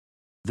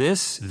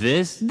This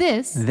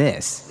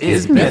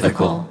is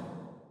mythical.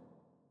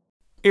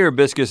 Ear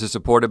Biscuits is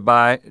supported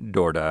by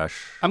DoorDash.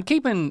 I'm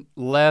keeping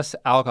less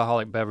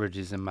alcoholic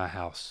beverages in my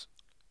house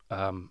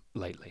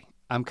lately.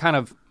 I'm kind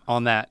of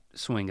on that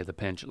swing of the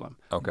pendulum.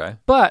 Okay.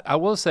 But I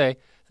will say,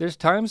 there's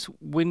times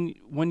when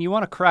you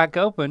want to crack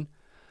open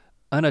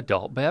an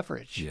adult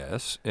beverage.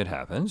 Yes, it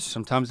happens.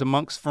 Sometimes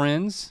amongst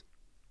friends,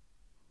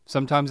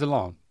 sometimes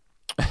alone.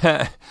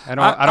 I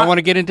don't want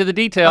to get into the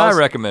details. I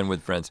recommend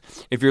with friends.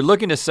 If you're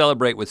looking to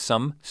celebrate with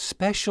some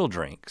special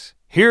drinks,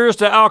 here's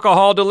to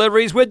alcohol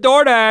deliveries with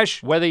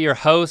DoorDash. Whether you're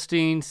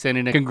hosting,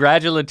 sending a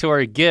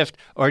congratulatory gift,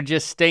 or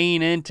just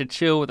staying in to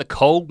chill with a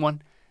cold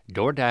one,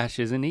 DoorDash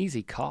is an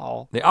easy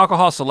call. The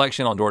alcohol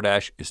selection on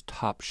DoorDash is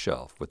top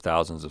shelf. With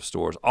thousands of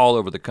stores all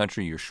over the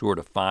country, you're sure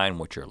to find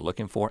what you're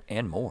looking for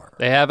and more.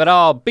 They have it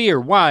all: beer,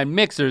 wine,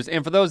 mixers,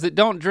 and for those that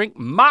don't drink,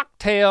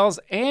 mocktails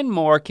and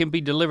more can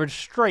be delivered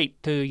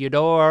straight to your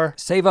door.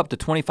 Save up to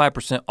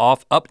 25%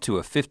 off, up to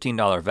a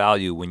 $15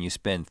 value when you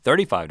spend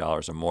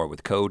 $35 or more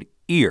with code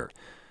EAR.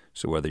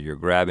 So whether you're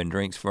grabbing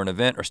drinks for an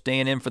event or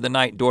staying in for the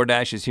night,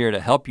 DoorDash is here to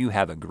help you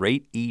have a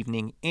great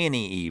evening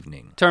any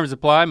evening. Terms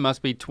apply.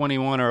 Must be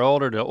 21 or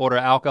older to order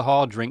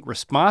alcohol. Drink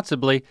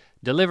responsibly.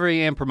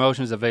 Delivery and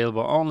promotions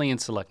available only in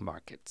select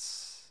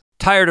markets.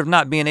 Tired of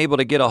not being able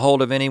to get a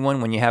hold of anyone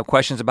when you have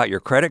questions about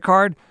your credit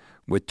card?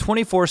 With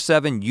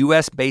 24/7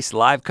 US-based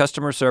live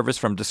customer service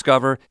from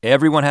Discover,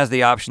 everyone has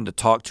the option to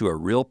talk to a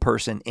real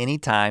person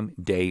anytime,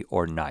 day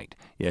or night.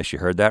 Yes, you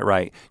heard that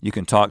right. You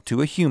can talk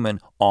to a human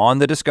on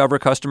the Discover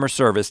customer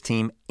service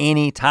team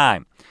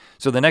anytime.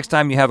 So the next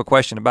time you have a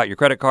question about your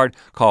credit card,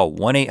 call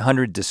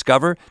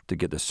 1-800-DISCOVER to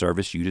get the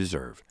service you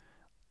deserve.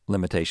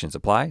 Limitations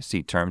apply.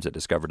 See terms at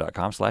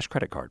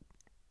discover.com/creditcard.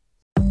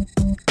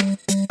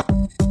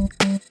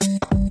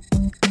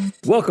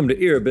 Welcome to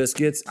Ear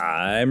Biscuits.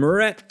 I'm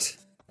Rhett.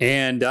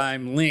 And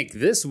I'm Link.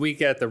 This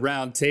week at the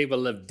round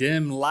table of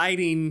dim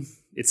lighting,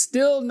 it's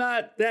still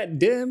not that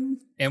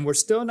dim, and we're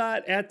still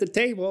not at the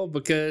table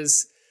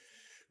because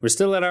we're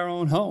still at our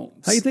own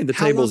homes. How do you think the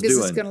table's doing? How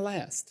long is this going to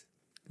last?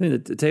 I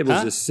think the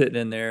table's just sitting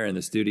in there in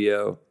the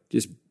studio,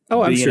 just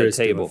I'm being sure a it's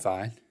table. doing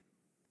fine.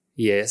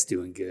 Yeah, it's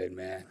doing good,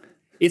 man.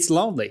 It's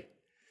lonely.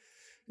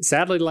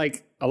 Sadly,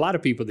 like a lot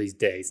of people these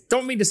days.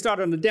 Don't mean to start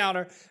on a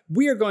downer.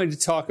 We are going to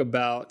talk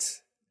about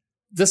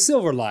the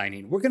silver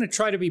lining. We're going to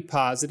try to be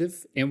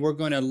positive, and we're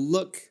going to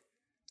look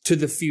to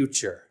the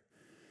future.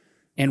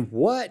 And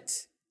what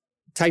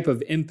type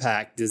of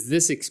impact does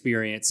this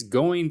experience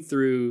going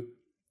through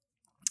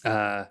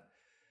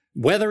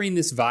weathering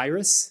this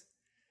virus,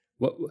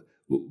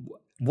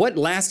 what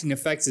lasting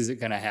effects is it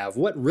going to have?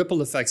 What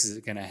ripple effects is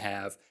it going to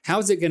have? How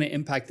is it going to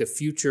impact the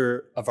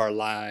future of our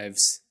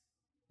lives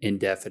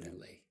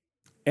indefinitely?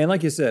 And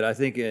like you said, I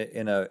think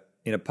in a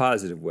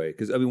positive way,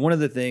 because I mean, one of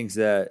the things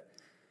that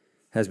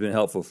has been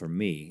helpful for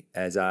me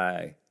as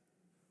I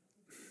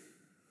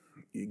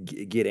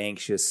get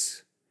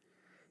anxious,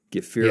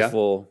 get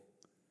fearful,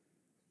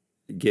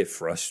 get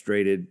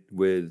frustrated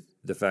with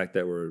the fact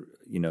that we're,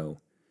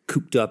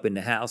 cooped up in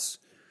the house,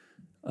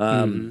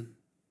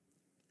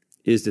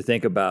 is to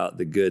think about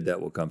the good that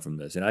will come from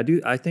this. And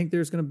I think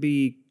there's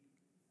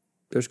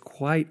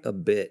quite a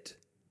bit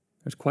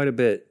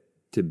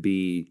to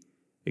be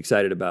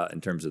excited about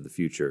in terms of the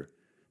future.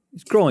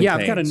 It's growing pains.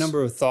 I've got a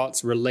number of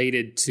thoughts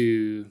related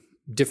to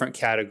different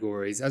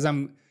categories as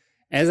I'm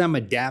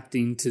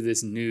adapting to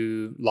this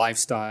new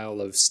lifestyle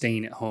of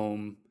staying at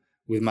home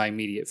with my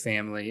immediate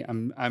family.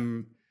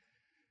 I'm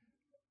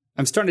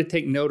starting to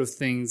take note of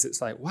things. It's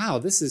like, wow,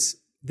 this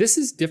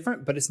is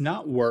different, but it's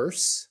not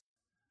worse.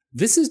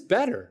 This is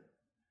better.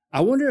 I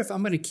wonder if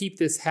I'm going to keep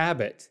this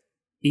habit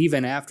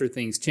even after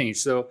things change.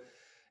 So,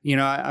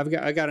 I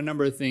got a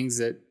number of things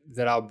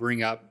that I'll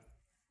bring up.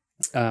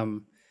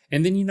 And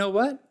then you know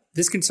what?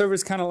 This can serve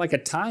as kind of like a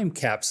time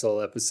capsule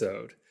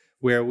episode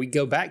where we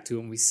go back to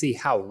and we see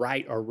how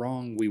right or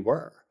wrong we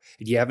were.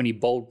 Do you have any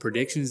bold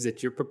predictions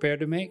that you're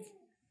prepared to make?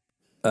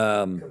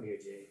 Come here,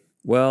 Jay.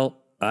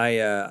 Well,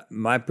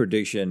 my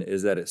prediction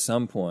is that at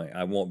some point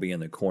I won't be in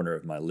the corner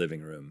of my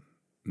living room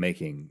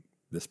making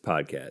this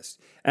podcast,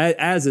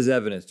 as is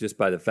evidenced just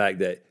by the fact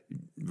that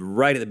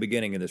right at the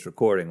beginning of this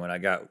recording,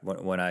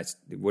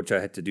 which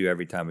I had to do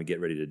every time we get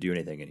ready to do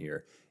anything in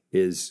here,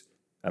 is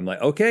I'm like,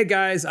 okay,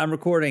 guys, I'm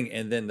recording,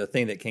 and then the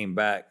thing that came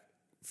back,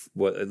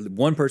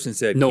 one person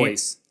said,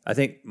 noise. I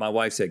think my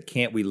wife said,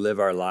 "Can't we live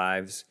our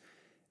lives?"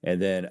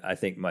 And then I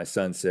think my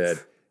son said,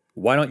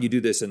 "Why don't you do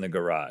this in the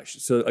garage?"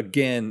 So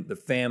again, the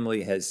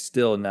family has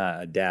still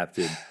not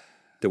adapted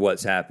to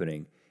what's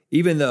happening,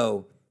 even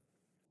though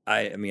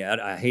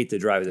I hate to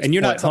drive this. And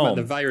you're not point talking home.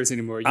 about the virus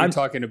anymore. You're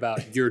talking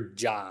about your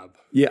job.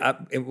 Yeah,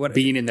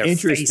 being in their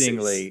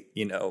interestingly,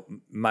 faces.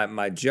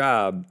 My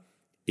job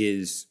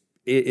is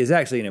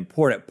actually an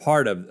important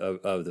part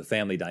of the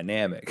family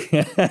dynamic.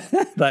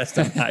 Last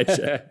time I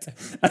checked.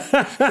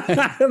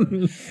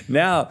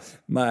 Now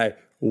my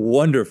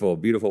wonderful,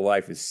 beautiful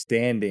wife is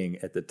standing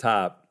at the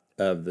top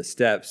of the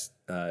steps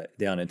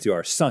down into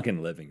our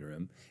sunken living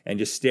room and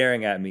just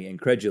staring at me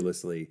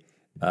incredulously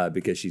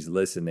because she's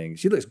listening.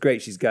 She looks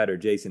great. She's got her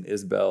Jason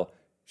Isbell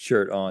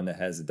shirt on that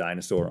has a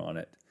dinosaur on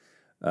it.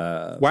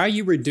 Why are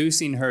you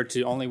reducing her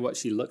to only what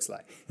she looks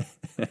like?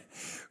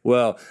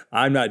 Well,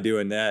 I'm not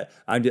doing that.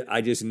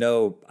 I just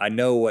know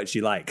what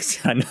she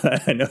likes.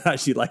 I know how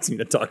she likes me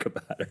to talk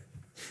about her.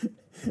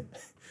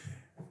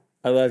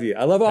 I love you.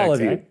 I love all of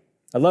you.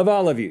 I love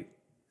all of you.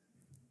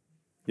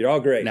 You're all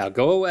great. Now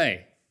go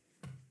away.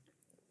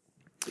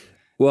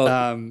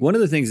 Well, one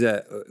of the things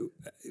that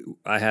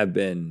I have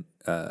been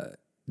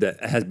that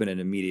has been an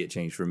immediate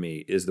change for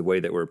me is the way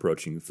that we're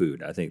approaching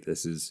food. I think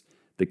this is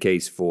the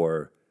case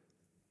for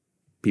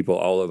people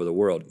all over the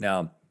world.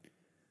 Now,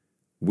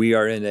 we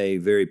are in a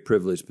very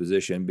privileged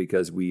position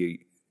because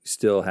we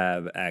still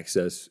have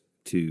access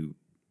to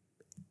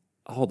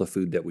all the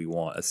food that we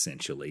want,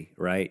 essentially,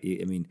 right?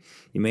 I mean,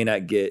 you may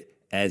not get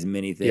as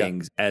many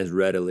things as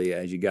readily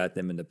as you got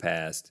them in the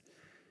past,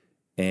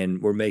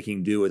 and we're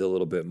making do with a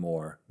little bit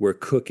more. We're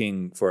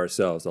cooking for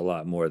ourselves a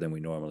lot more than we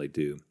normally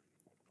do.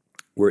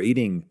 We're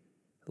eating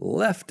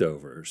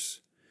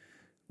leftovers,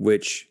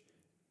 which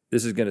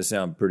this is going to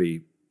sound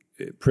pretty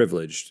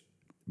privileged,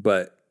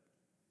 but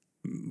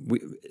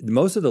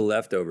most of the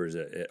leftovers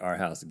at our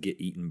house get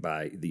eaten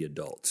by the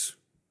adults.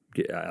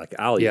 Like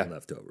I'll eat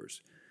leftovers.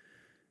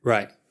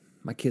 Right.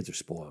 My kids are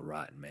spoiled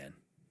rotten, man.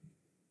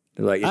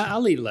 They're like,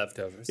 I'll eat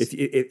leftovers.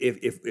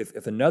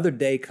 If another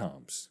day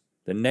comes,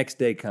 the next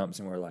day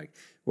comes, and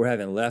we're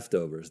having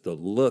leftovers, the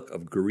look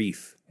of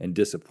grief and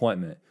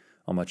disappointment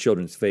on my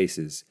children's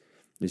faces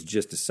is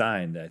just a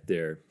sign that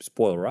they're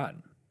spoiled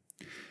rotten.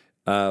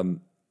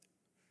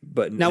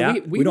 But now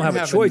we don't have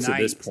a choice at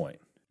this point.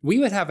 We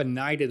would have a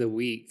night of the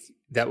week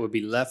that would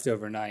be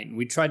leftover night, and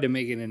we tried to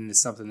make it into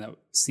something that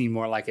seemed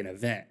more like an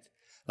event.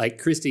 Like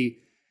Christy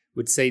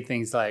would say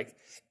things like,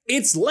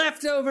 "It's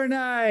leftover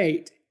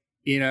night,"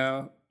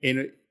 and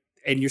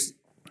you're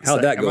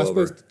how'd that go over? Am I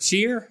supposed to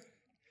cheer?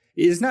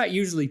 It's not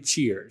usually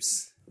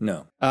cheers.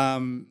 No.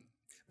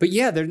 But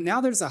yeah,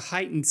 there's a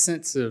heightened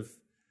sense of,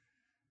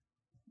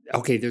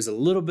 okay, there's a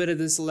little bit of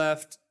this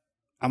left.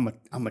 I'm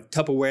a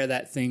Tupperware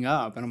that thing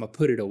up and I'm gonna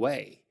put it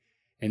away,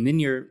 and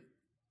then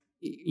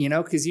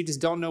because you just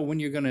don't know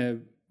when you're going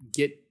to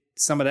get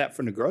some of that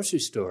from the grocery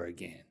store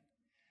again.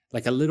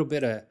 Like a little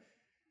bit of,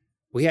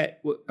 we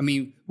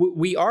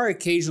are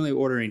occasionally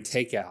ordering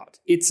takeout.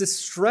 It's a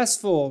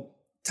stressful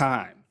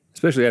time.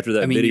 Especially after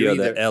that video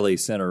that Ellie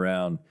sent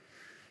around.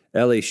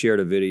 Ellie shared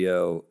a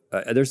video.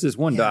 There's this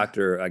one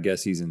doctor, I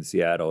guess he's in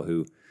Seattle,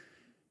 who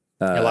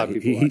a lot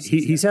of people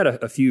he's had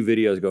a few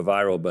videos go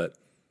viral, but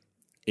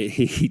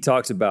he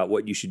talks about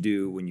what you should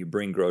do when you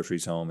bring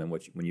groceries home and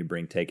when you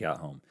bring takeout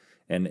home.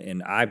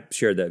 And I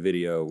shared that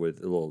video with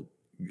a little,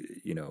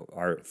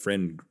 our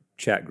friend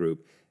chat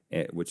group,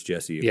 which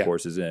Jesse, of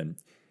course, is in.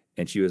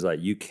 And she was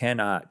like, you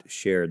cannot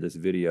share this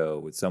video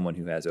with someone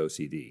who has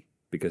OCD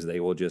because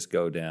they will just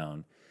go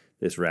down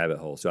this rabbit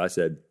hole. So I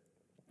said,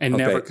 and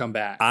never come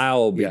back.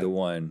 I'll be the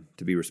one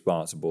to be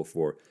responsible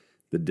for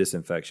the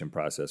disinfection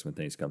process when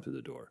things come to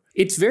the door.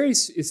 It's very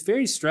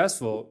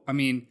stressful. I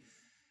mean,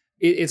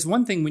 it's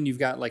one thing when you've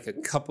got like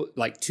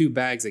 2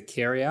 bags of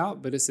carry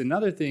out, but it's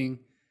another thing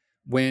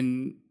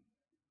when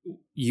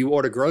you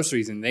order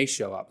groceries and they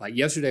show up. Like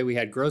yesterday we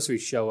had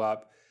groceries show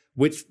up,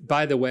 which,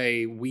 by the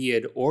way, we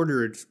had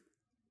ordered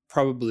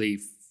probably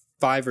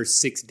 5 or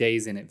 6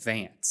 days in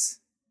advance.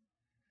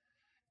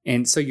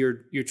 And so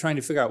you're trying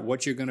to figure out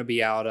what you're going to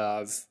be out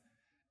of,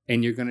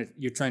 and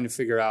you're trying to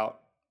figure out,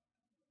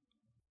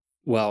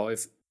 well,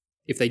 if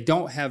they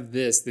don't have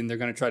this, then they're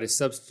going to try to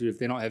substitute. If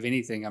they don't have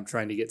anything, I'm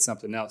trying to get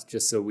something else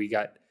just so we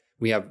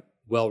have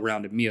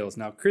well-rounded meals.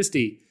 Now,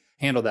 Christy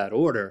handled that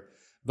order,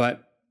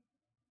 but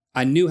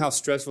I knew how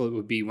stressful it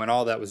would be when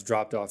all that was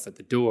dropped off at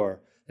the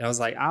door. And I was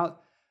like,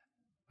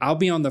 I'll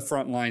be on the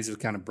front lines of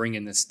kind of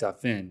bringing this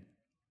stuff in.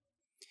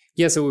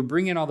 Yeah, so we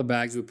bring in all the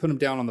bags. We put them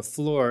down on the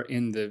floor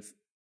in the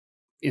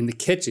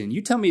kitchen.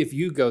 You tell me if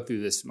you go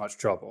through this much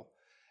trouble.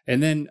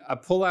 And then I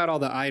pull out all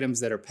the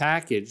items that are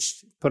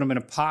packaged, put them in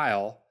a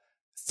pile,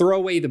 throw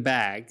away the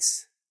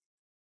bags,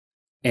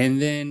 and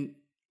then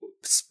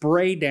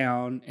spray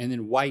down and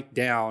then wipe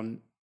down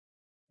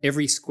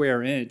every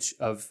square inch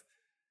of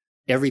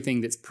everything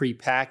that's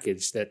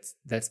prepackaged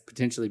that's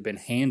potentially been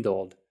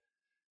handled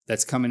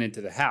that's coming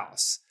into the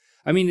house.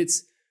 I mean, it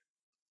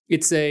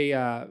was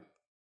a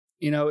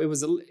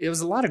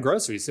lot of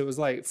groceries. It was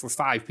like for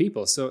 5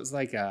 people. So it was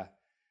like a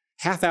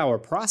half-hour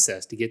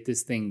process to get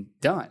this thing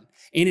done.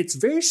 And it's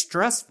very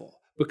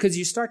stressful because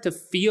you start to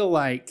feel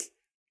like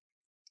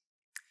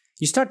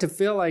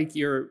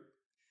you're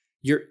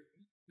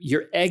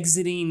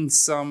exiting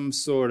some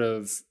sort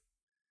of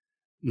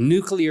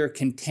nuclear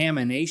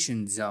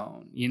contamination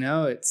zone.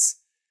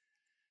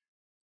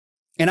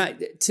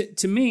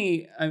 To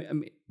me, I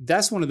mean,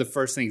 that's one of the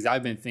first things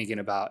I've been thinking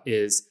about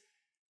is,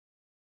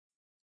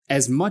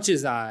 as much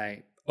as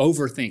I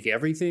overthink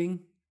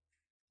everything,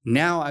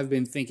 now I've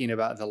been thinking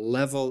about the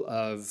level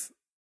of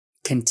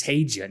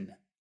contagion,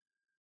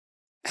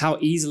 how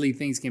easily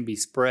things can be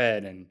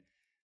spread, and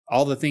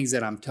all the things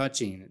that I'm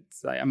touching.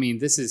 It's like, I mean,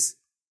 this is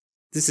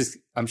This is,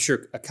 I'm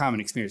sure, a common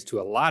experience to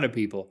a lot of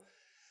people.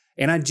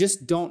 And I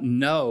just don't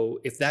know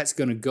if that's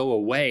going to go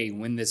away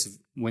when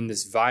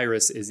this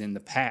virus is in the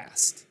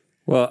past.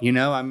 Well,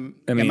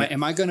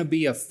 am I going to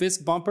be a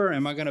fist bumper?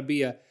 Am I going to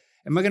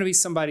be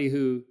somebody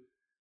who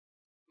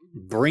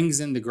brings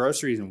in the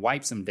groceries and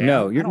wipes them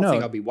down? I don't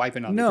think I'll be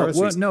wiping out the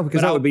groceries. No,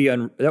 because that would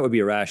be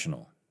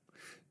irrational.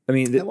 I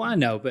mean, I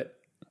know,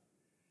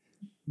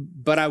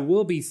 but I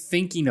will be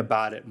thinking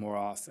about it more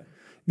often.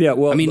 Yeah,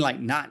 well, I mean, like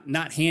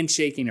not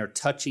handshaking or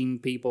touching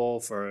people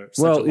for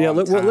such a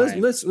long time. Well,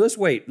 let's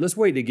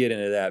wait to get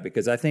into that,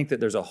 because I think that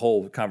there's a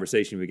whole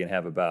conversation we can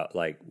have about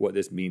like what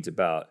this means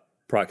about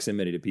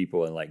proximity to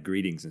people and like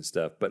greetings and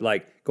stuff. But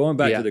like going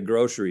back to the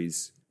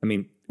groceries, I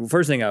mean,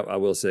 first thing I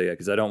will say,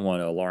 because I don't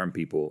want to alarm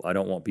people, I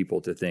don't want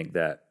people to think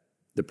that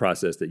the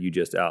process that you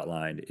just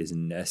outlined is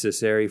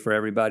necessary for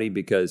everybody,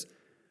 because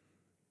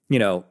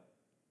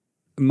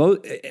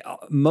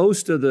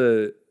most of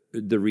the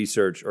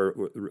research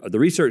or the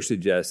research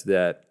suggests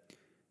that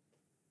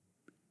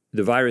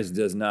the virus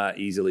does not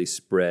easily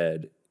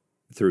spread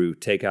through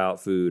takeout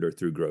food or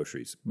through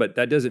groceries. But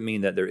that doesn't mean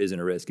that there isn't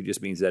a risk. It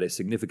just means that it's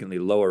significantly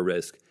lower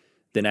risk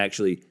than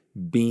actually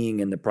being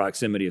in the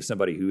proximity of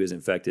somebody who is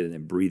infected and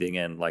then breathing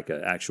in like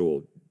an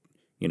actual,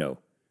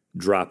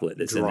 droplet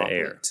that's in the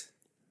air.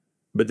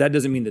 But that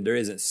doesn't mean that there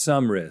isn't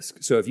some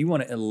risk. So if you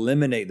want to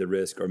eliminate the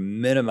risk or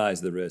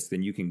minimize the risk,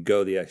 then you can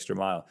go the extra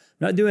mile.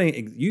 Not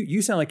doing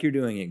you sound like you're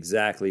doing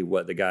exactly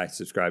what the guy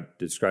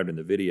described in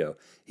the video.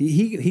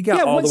 He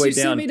got all the way down. Once you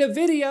send me the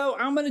video,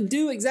 I'm going to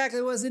do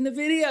exactly what's in the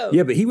video.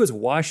 Yeah, but he was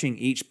washing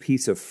each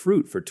piece of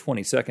fruit for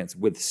 20 seconds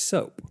with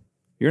soap.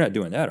 You're not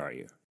doing that, are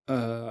you?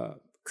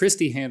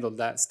 Christy handled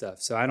that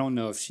stuff, so I don't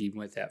know if she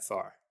went that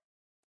far.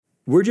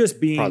 We're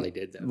just being probably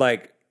did though.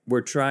 Like,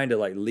 we're trying to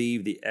like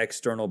leave the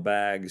external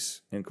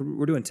bags, and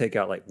we're doing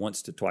takeout like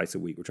once to twice a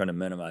week. We're trying to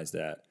minimize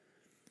that,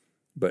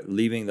 but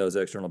leaving those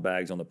external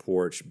bags on the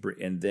porch,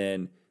 and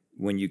then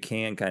when you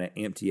can, kind of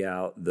empty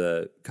out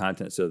the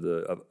contents of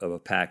a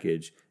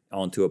package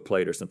onto a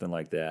plate or something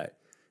like that,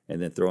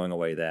 and then throwing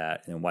away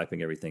that and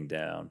wiping everything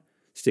down,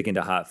 sticking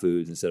to hot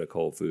foods instead of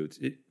cold foods.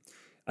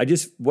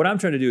 What I'm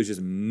trying to do is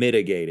just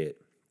mitigate it,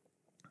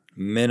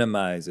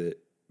 minimize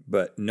it,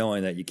 but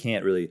knowing that you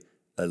can't really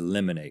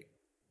eliminate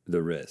the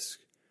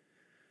risk.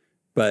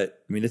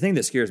 But I mean, the thing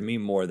that scares me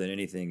more than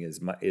anything is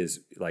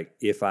like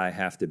if I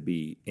have to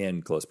be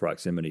in close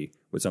proximity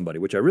with somebody,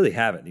 which I really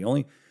haven't.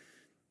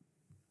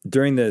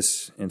 During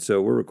this, and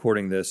so we're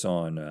recording this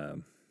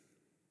on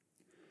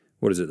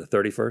what is it, the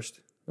 31st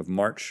of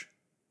March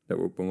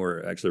when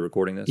we're actually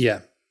recording this?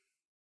 Yeah.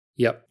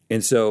 Yep.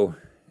 And so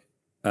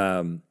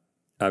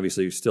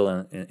obviously you're still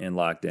in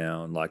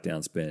lockdown.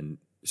 Lockdown's been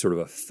sort of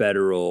a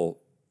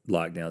federal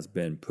lockdown's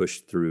been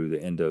pushed through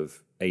the end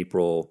of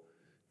April.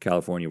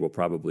 California will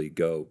probably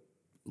go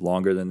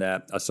longer than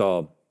that. I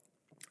saw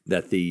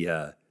that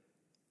the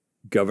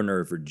governor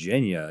of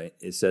Virginia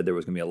said there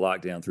was going to be a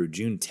lockdown through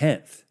June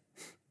 10th,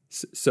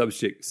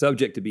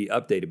 subject to be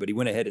updated. But he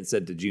went ahead and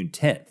said to June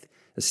 10th,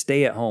 a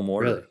stay-at-home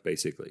order,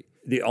 basically.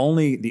 The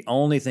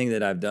only thing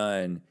that I've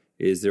done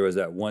is there was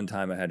that one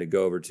time I had to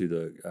go over to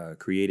the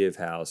Creative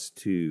House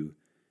to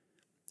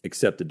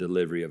accept the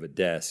delivery of a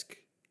desk.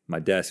 My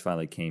desk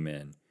finally came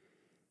in.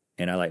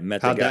 And I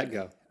met the guy. How'd that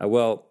go?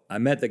 I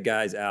met the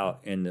guys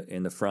out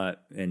in the front,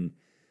 and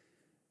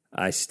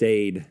I was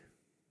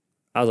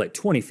like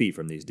 20 feet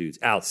from these dudes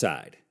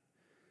outside.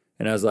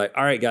 And I was like,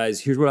 all right,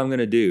 guys, here's what I'm going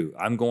to do.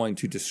 I'm going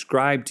to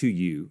describe to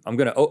you. I'm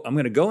going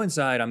to go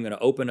inside. I'm going to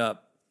open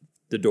up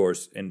the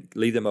doors and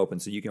leave them open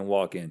so you can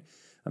walk in.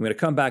 I'm going to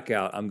come back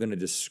out. I'm going to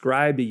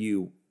describe to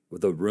you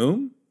the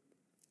room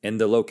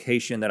and the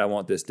location that I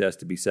want this desk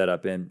to be set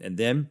up in. And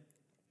then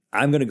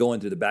I'm going to go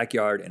into the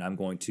backyard and I'm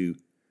going to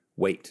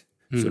wait.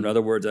 So in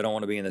other words, I don't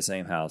want to be in the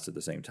same house at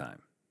the same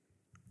time.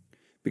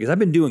 Because I've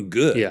been doing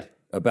good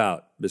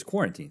about this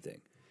quarantine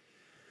thing.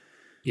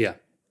 Yeah.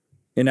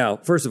 And now,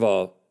 first of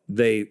all,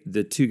 the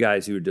two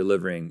guys who were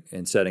delivering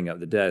and setting up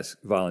the desk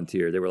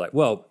volunteered. They were like,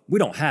 well, we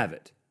don't have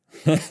it.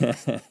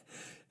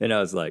 And I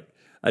was like,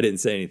 I didn't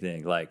say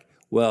anything. Like,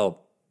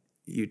 well,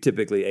 you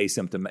typically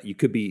asymptomatic. You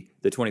could be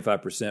the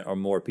 25% or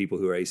more people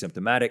who are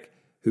asymptomatic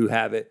who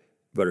have it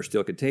but are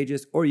still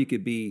contagious, or you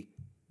could be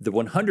the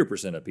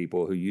 100% of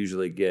people who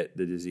usually get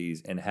the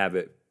disease and have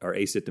it are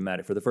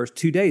asymptomatic for the first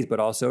 2 days, but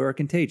also are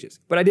contagious.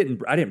 But I didn't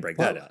break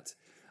that out.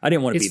 I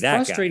didn't want to be that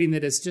guy. It's frustrating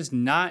that it's just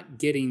not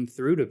getting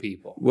through to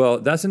people. Well,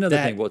 that's another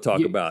thing we'll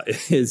talk about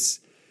is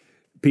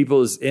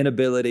people's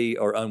inability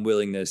or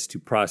unwillingness to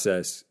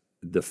process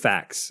the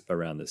facts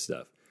around this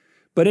stuff.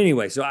 But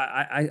anyway, so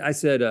I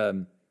said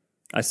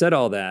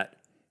all that,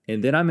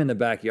 and then I'm in the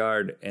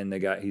backyard, and the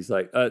guy, he's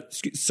like,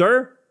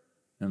 sir?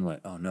 And I'm like,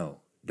 oh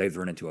no, they've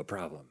run into a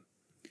problem.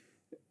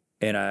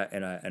 And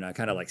I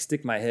kind of like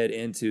stick my head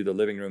into the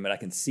living room, and I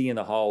can see in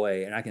the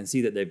hallway, and I can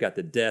see that they've got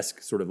the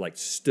desk sort of like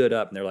stood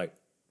up, and they're like,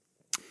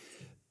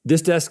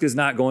 this desk is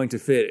not going to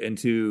fit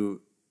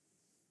into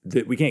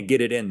we can't get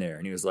it in there.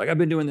 And he was like, I've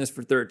been doing this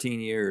for 13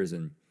 years.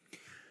 And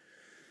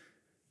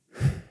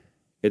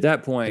At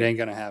that point, it ain't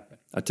gonna happen.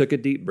 I took a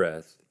deep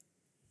breath.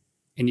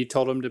 And you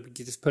told him to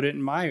just put it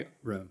in my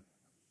room.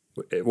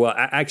 Well,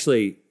 nice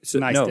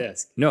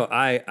desk. No,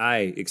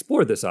 I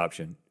explored this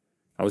option.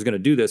 I was going to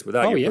do this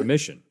without your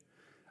permission.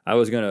 I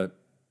was going to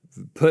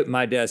put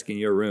my desk in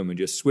your room and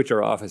just switch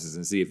our offices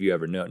and see if you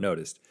ever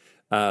noticed.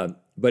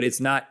 But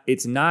it's not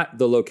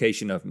the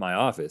location of my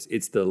office.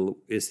 It's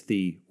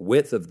the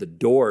width of the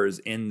doors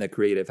in the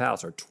creative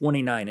house are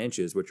 29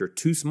 inches, which are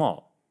too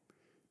small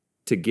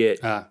to get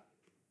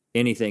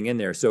anything in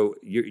there. So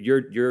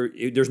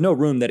there's no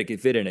room that it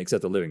could fit in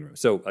except the living room.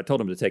 So I told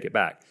him to take it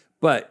back.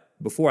 But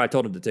before I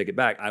told him to take it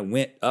back, I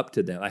went up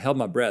to them. I held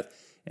my breath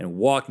and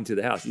walked into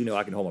the house. You know,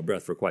 I can hold my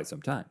breath for quite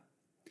some time.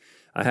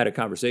 I had a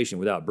conversation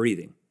without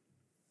breathing,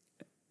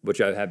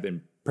 which I have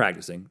been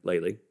practicing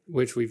lately.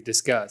 Which we've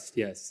discussed,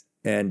 yes.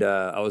 And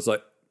I was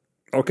like,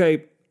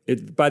 okay.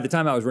 By the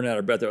time I was running out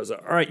of breath, I was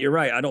like, all right, you're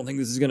right. I don't think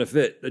this is going to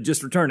fit.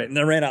 Just return it. And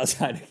I ran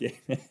outside again.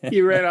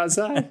 You ran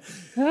outside?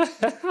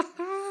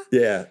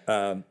 Yeah.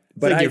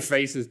 But your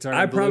face is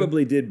turning blue.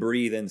 Probably did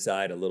breathe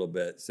inside a little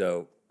bit.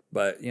 So,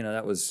 but you know,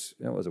 that was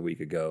a week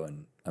ago,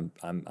 and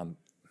I'm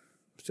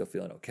still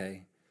feeling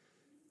okay.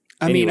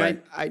 I mean,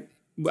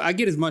 I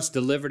get as much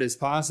delivered as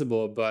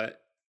possible,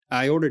 but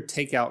I ordered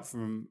takeout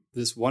from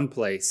this one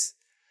place,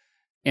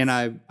 and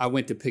I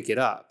went to pick it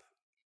up.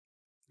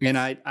 And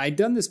I'd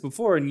done this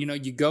before, and, you know,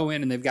 you go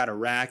in and they've got a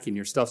rack and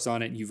your stuff's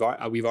on it.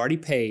 And we've already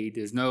paid.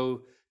 There's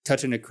no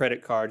touching the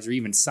credit cards or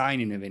even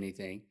signing of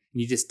anything.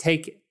 And you just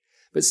take it.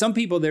 But some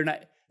people, they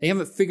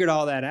haven't figured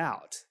all that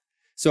out.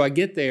 So I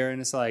get there and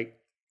it's like,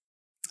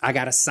 I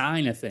got to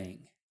sign a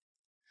thing.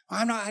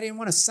 I didn't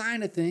want to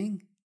sign a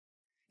thing.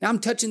 Now I'm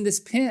touching this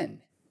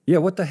pen. Yeah,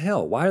 what the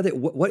hell? Why are they?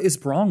 What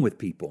is wrong with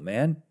people,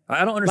 man?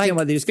 I don't understand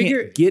why they just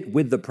can't get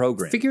with the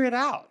program. Figure it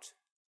out.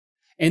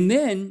 And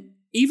then,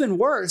 even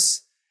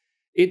worse,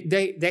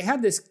 they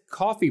had this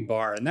coffee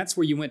bar, and that's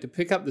where you went to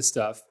pick up the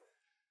stuff.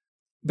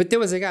 But there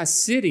was a guy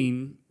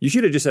sitting. You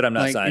should have just said, I'm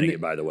not signing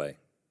it, by the way.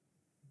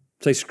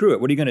 Say, screw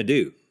it. What are you going to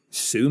do?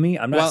 Sue me?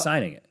 I'm not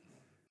signing it.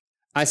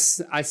 I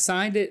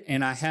signed it,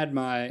 and I had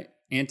my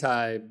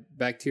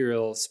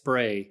antibacterial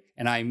spray,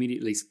 and I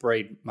immediately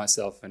sprayed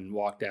myself and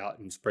walked out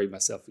and sprayed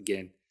myself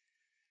again.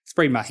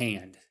 Sprayed my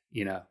hand,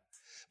 you know.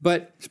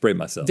 But sprayed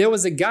myself. There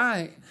was a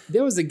guy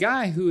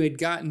who had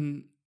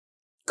gotten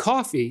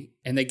coffee,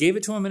 and they gave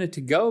it to him in a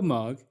to-go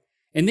mug,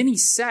 and then he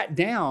sat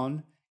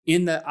down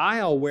in the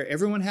aisle where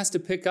everyone has to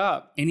pick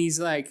up, and he's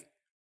like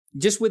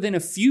just within a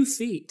few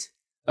feet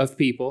of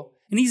people,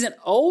 and he's an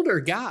older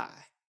guy.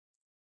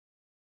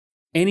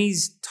 And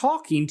he's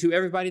talking to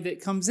everybody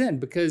that comes in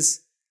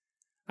because,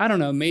 I don't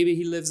know, maybe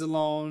he lives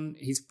alone.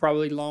 He's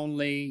probably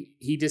lonely.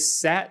 He just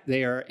sat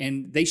there,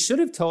 and they should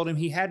have told him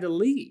he had to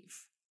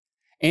leave.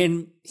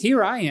 And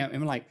here I am.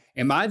 I'm like,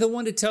 am I the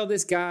one to tell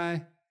this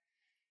guy,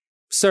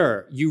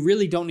 sir, you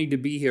really don't need to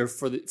be here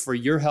for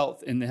your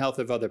health and the health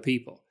of other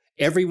people.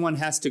 Everyone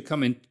has to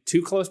come in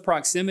too close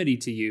proximity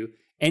to you,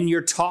 and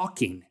you're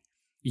talking.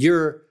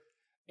 You're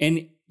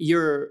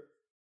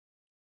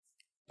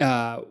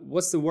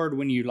what's the word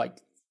when you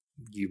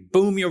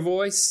boom your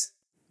voice?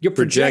 You're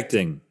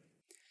projecting.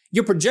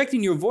 You're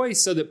projecting your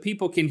voice so that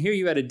people can hear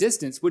you at a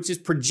distance, which is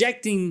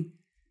projecting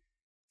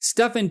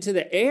stuff into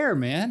the air,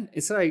 man.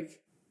 It's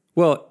like,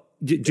 well,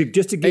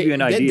 just to give you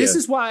an idea. This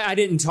is why I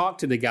didn't talk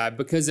to the guy,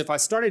 because if I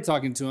started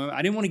talking to him,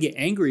 I didn't want to get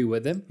angry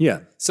with him. Yeah.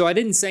 So I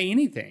didn't say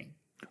anything.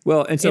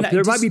 Well, and so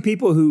there might be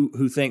people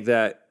who think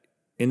that,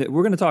 and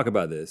we're going to talk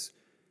about this.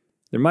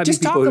 There might be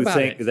people who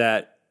think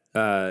that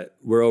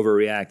we're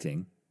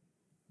overreacting,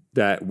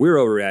 that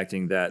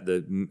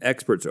the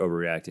experts are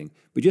overreacting.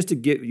 But just to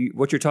get you,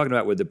 what you're talking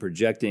about with the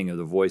projecting of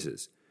the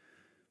voices.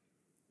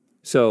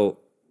 So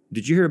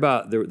did you hear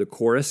about the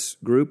chorus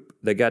group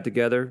that got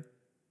together?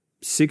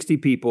 60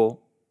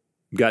 people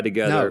got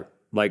together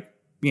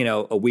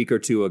a week or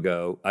two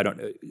ago.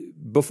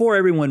 Before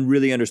everyone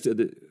really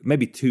understood,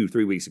 maybe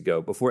 2-3 weeks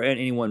ago, before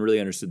anyone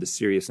really understood the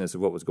seriousness of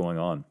what was going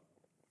on.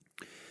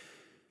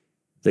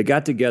 They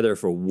got together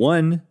for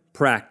one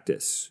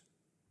practice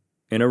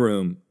in a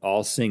room,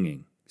 all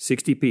singing.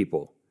 60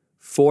 people.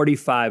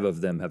 45 of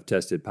them have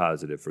tested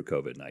positive for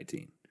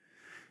COVID-19.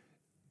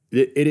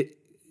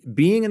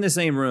 Being in the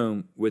same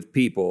room with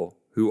people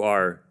who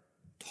are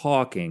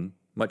talking,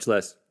 much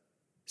less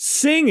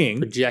singing,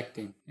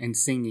 projecting and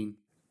singing,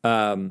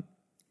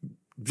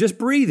 just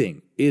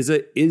breathing is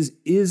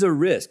a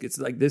risk. It's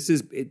like it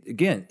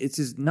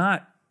is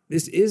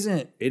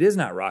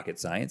not rocket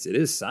science. It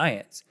is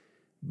science,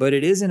 but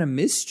it isn't a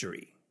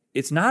mystery.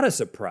 It's not a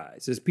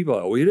surprise. There's people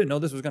are, we didn't know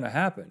this was going to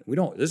happen.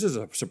 This is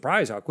a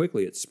surprise how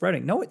quickly it's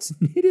spreading. No, it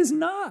is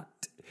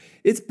not.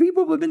 It's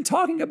people who have been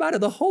talking about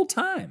it the whole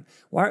time.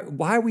 Why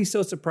are we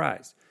so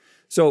surprised?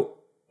 So,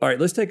 all right,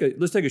 let's take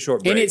a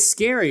short break. And it's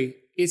scary.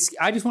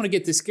 I just want to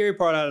get the scary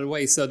part out of the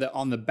way so that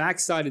on the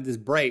backside of this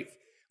break,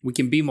 we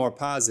can be more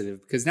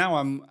positive, because now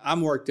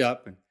I'm worked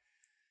up, and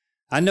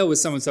I know with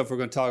some of the stuff we're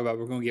going to talk about,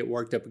 we're going to get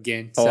worked up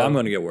again. So I'm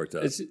going to get worked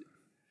up.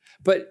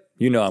 But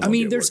you know,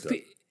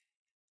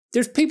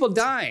 there's people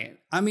dying.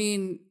 I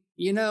mean,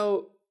 you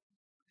know,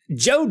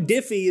 Joe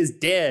Diffie is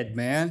dead,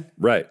 man.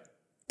 Right.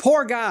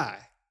 Poor guy.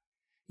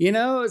 You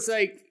know, it's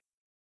like,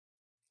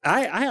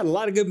 I had a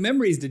lot of good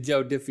memories to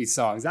Joe Diffie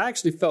songs. I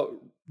actually felt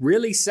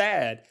really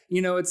sad.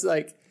 You know, it's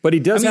like. But he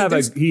does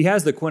he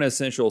has the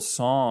quintessential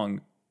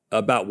song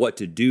about what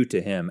to do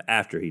to him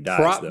after he dies.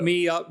 Prop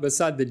me up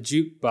beside the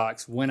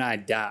jukebox when I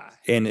die.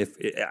 And if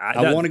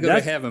I want to go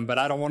to heaven, but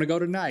I don't want to go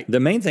tonight. The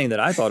main thing that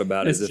I thought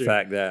about is the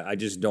fact that I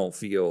just don't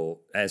feel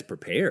as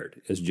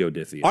prepared as Joe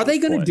Diffie. Are they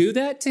going to do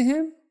that to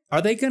him?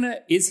 Are they going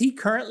to? Is he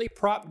currently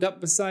propped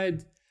up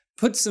beside?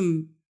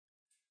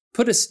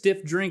 Put a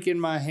stiff drink in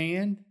my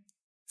hand.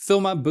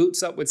 Fill my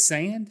boots up with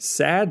sand?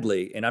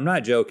 Sadly, and I'm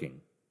not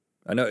joking.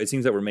 I know it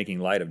seems that we're making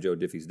light of Joe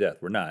Diffie's death.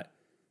 We're not.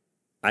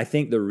 I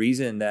think the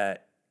reason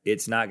that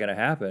it's not going to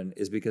happen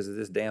is because of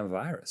this damn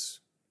virus.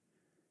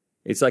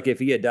 It's like if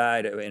he had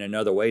died in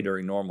another way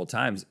during normal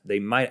times, they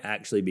might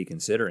actually be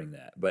considering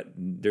that. But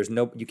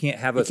you can't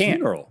have a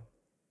funeral.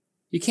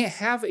 You can't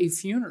have a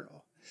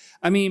funeral.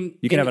 I mean,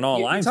 you can have an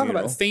online funeral.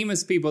 Talk about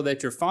famous people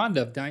that you're fond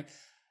of dying.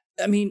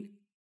 I mean,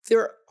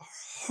 there are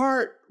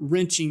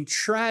heart-wrenching,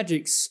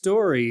 tragic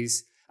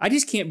stories. I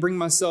just can't bring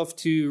myself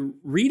to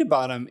read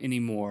about them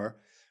anymore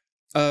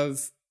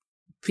of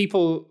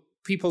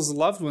people's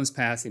loved ones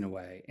passing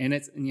away. And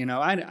it's, you know,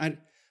 I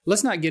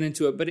let's not get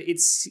into it, but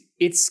it's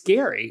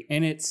scary,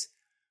 and it's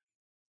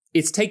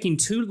taking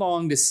too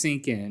long to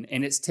sink in.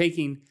 And it's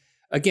taking,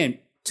 again,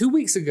 2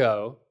 weeks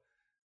ago,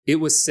 it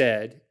was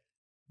said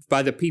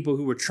by the people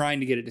who were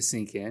trying to get it to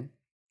sink in,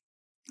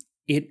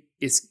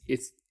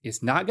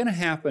 it's not going to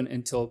happen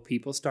until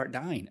people start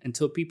dying,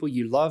 until people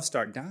you love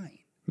start dying.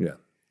 Yeah.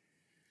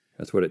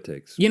 That's what it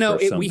takes. You know,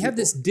 we have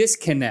this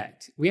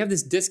disconnect. We have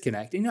this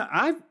disconnect. You know,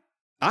 I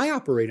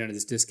operate under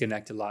this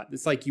disconnect a lot.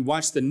 It's like you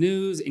watch the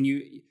news and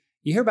you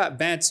hear about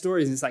bad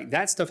stories, and it's like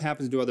that stuff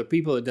happens to other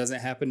people. It doesn't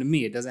happen to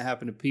me. It doesn't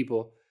happen to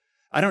people.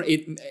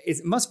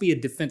 It must be a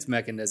defense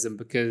mechanism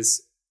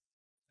because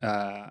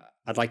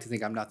I'd like to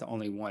think I'm not the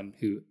only one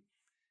who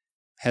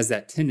has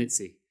that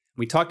tendency.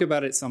 We talked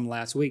about it some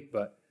last week,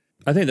 but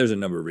I think there's a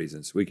number of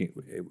reasons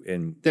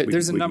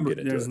there's a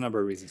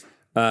number of reasons.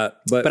 But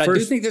first, I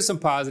do think there's some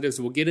positives.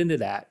 We'll get into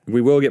that.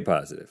 We will get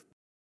positive.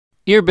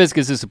 Ear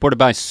Biscuits is supported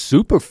by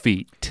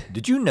Superfeet.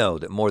 Did you know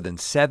that more than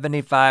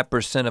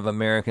 75% of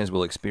Americans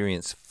will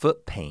experience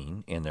foot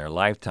pain in their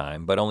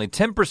lifetime, but only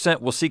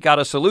 10% will seek out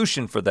a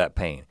solution for that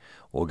pain?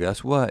 Well,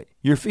 guess what?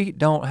 Your feet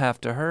don't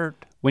have to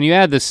hurt. When you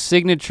add the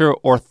signature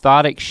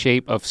orthotic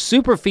shape of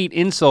Superfeet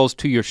insoles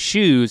to your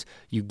shoes,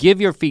 you give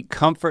your feet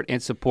comfort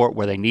and support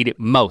where they need it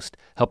most,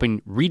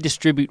 helping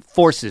redistribute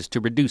forces to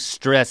reduce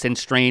stress and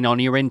strain on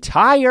your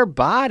entire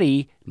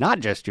body, not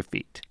just your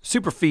feet.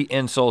 Superfeet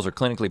insoles are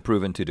clinically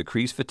proven to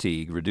decrease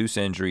fatigue, reduce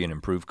injury, and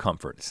improve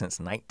comfort. Since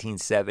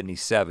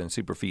 1977,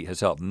 Superfeet has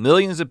helped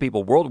millions of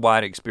people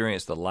worldwide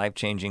experience the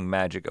life-changing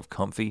magic of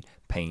comfy,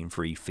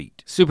 pain-free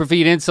feet.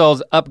 Superfeet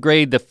insoles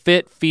upgrade the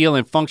fit, feel,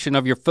 and function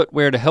of your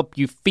footwear to help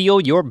you feel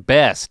your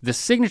best. The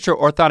signature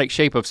orthotic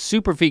shape of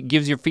Superfeet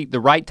gives your feet the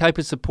right type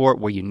of support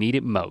where you need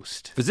it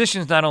most.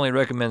 Physicians not only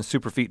recommend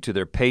Superfeet to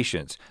their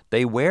patients,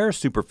 they wear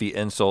Superfeet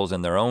insoles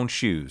in their own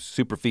shoes.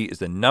 Superfeet is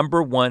the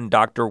 #1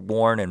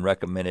 doctor-worn and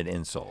recommended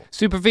insole.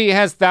 Superfeet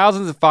has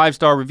thousands of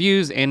 5-star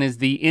reviews and is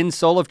the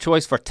insole of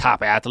choice for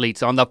top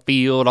athletes on the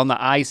field, on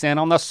the ice, and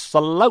on the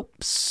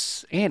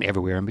slopes, and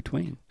everywhere in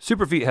between.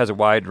 Superfeet has a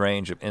wide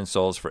range of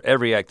insoles for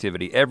every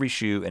activity, every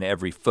shoe, and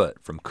every foot.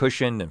 From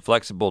cushioned and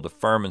flexible to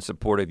firm and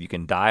supportive, you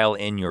can dial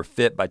in your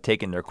fit by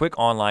taking their quick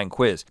online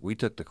quiz. We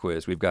took the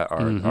quiz. We've got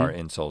our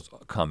insoles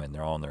coming.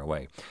 They're on their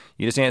way.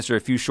 You just answer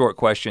a few short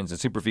questions,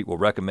 and Superfeet will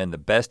recommend the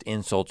best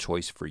insole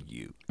choice for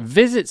you.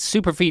 Visit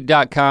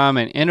superfeet.com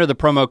and enter the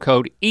promo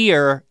code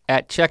EAR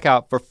at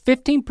checkout for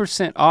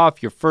 15%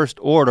 off your first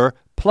order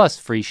plus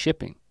free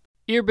shipping.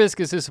 Ear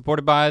Biscuits is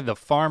supported by the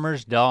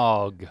Farmer's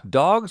Dog.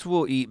 Dogs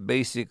will eat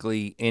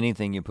basically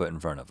anything you put in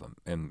front of them.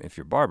 And if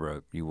you're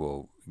Barbara, you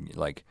will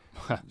like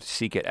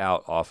seek it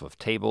out off of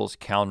tables,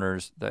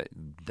 counters.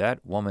 That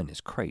woman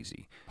is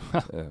crazy.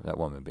 That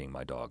woman being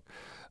my dog.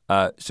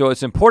 So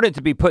it's important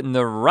to be putting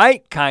the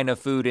right kind of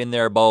food in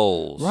their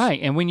bowls. Right,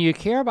 and when you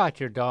care about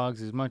your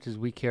dogs as much as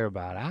we care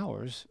about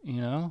ours, you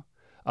know,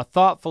 a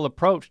thoughtful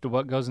approach to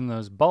what goes in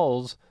those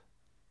bowls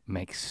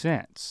makes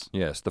sense.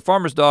 Yes, the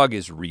Farmer's Dog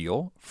is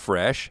real,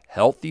 fresh,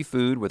 healthy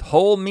food with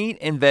whole meat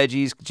and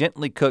veggies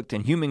gently cooked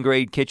in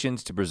human-grade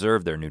kitchens to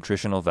preserve their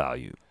nutritional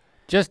value.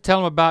 Just tell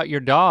them about your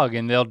dog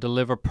and they'll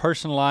deliver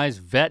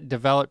personalized,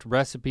 vet-developed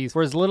recipes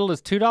for as little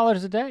as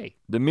 $2 a day.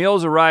 The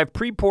meals arrive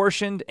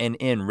pre-portioned and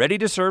in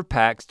ready-to-serve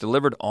packs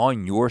delivered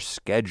on your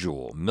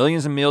schedule.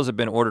 Millions of meals have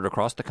been ordered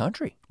across the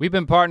country. We've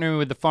been partnering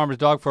with the Farmer's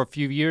Dog for a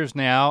few years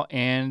now,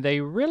 and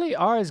they really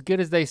are as good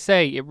as they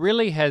say. It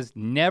really has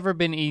never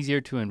been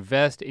easier to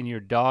invest in your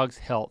dog's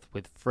health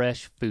with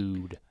fresh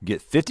food.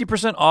 Get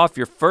 50% off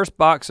your first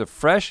box of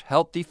fresh,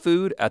 healthy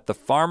food at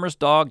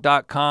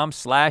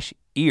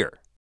thefarmersdog.com/ear.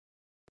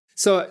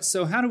 So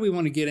how do we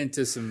want to get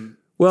into some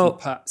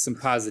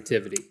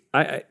positivity?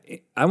 I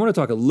want to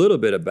talk a little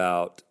bit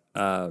about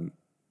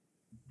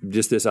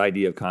just this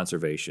idea of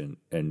conservation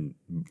and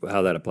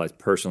how that applies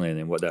personally, and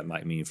then what that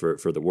might mean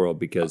for the world.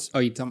 Because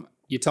you talking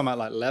about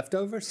like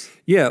leftovers?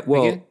 Yeah,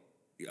 well, Again?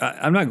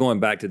 I'm not going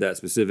back to that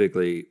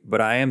specifically,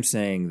 but I am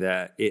saying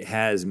that it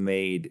has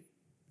made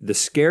the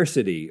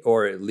scarcity,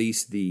 or at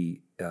least the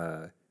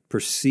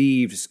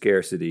perceived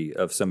scarcity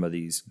of some of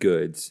these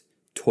goods,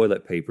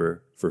 toilet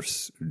paper, for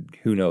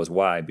who knows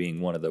why,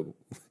 being one of the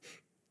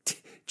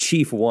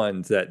chief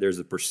ones, that there's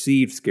a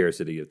perceived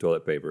scarcity of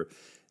toilet paper.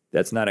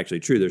 That's not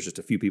actually true. There's just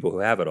a few people who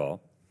have it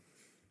all.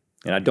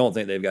 And I don't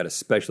think they've got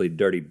especially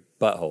dirty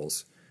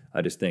buttholes.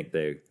 I just think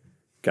they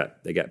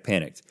got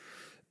panicked.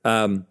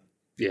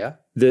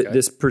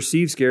 This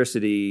perceived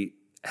scarcity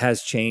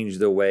has changed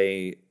the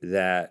way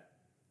that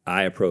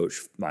I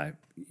approach my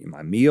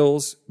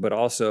meals, but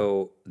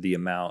also the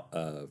amount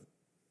of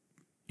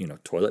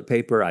toilet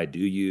paper I do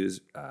use.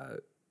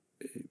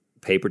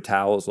 Paper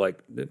towels,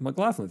 like the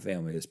McLaughlin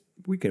family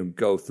we can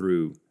go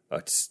through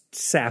a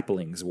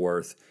sapling's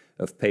worth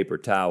of paper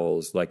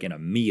towels, like in a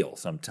meal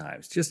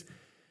sometimes. Just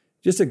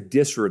a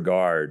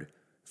disregard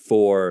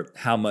for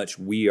how much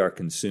we are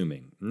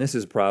consuming. And this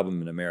is a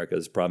problem in America,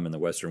 this is a problem in the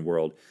Western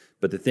world.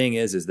 But the thing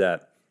is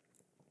that,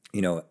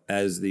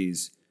 as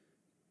these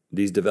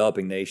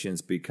developing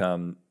nations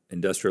become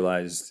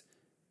industrialized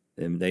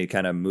and they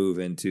kind of move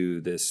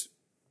into this,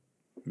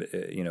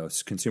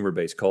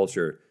 consumer-based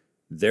culture,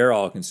 they're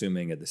all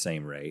consuming at the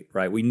same rate,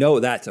 right? We know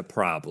that's a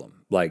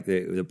problem. Like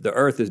the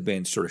earth has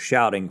been sort of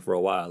shouting for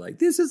a while, like,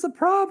 this is a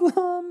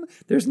problem.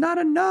 There's not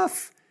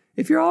enough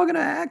if you're all going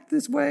to act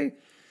this way.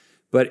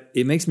 But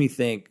it makes me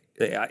think,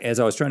 as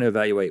I was trying to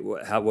evaluate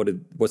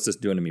what's this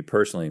doing to me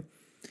personally,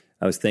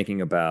 I was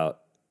thinking about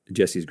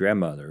Jesse's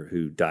grandmother,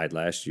 who died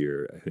last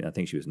year. I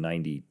think she was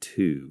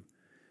 92.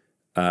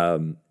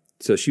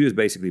 So she was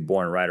basically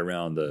born right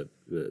around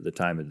the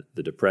time of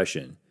the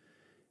Depression.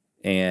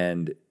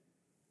 And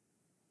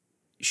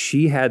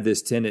she had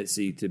this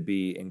tendency to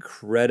be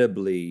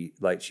incredibly,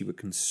 like, she would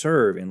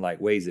conserve in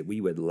like ways that we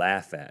would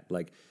laugh at.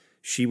 Like,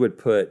 she would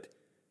put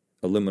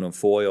aluminum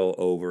foil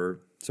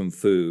over some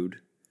food,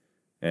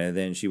 and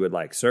then she would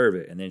like serve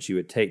it, and then she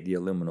would take the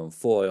aluminum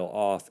foil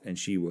off and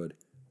she would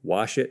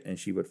wash it and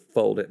she would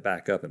fold it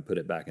back up and put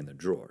it back in the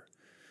drawer.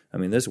 I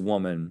mean, this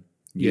woman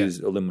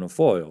used aluminum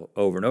foil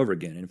over and over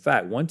again. In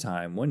fact, one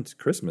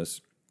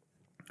Christmas,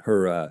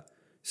 her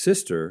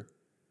sister,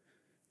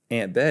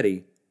 Aunt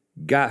Betty,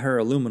 got her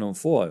aluminum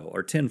foil,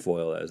 or tin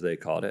foil as they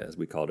called it, as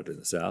we called it in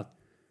the South,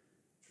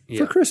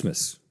 for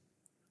Christmas.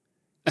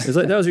 It was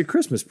like, that was your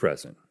Christmas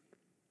present.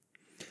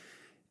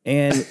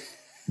 And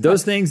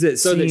those things that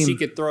so that she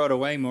could throw it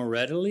away more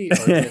readily, or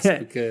just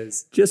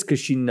because? Just because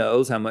she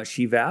knows how much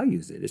she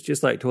values it. It's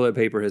just like toilet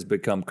paper has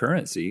become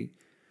currency.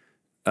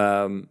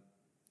 I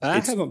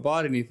haven't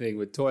bought anything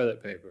with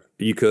toilet paper.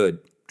 You could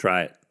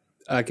try it.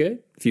 I could?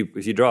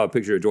 If you draw a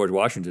picture of George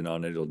Washington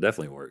on it, it'll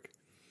definitely work.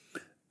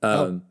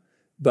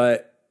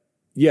 But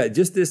yeah,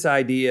 just this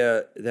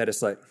idea that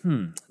it's like,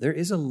 there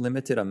is a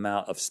limited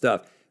amount of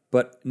stuff.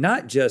 But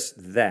not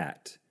just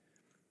that,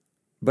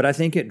 but I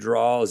think it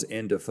draws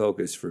into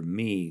focus for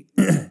me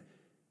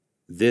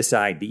this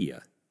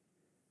idea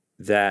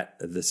that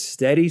the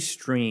steady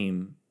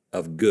stream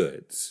of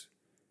goods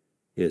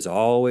is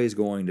always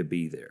going to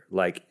be there.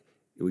 Like,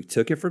 we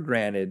took it for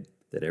granted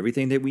that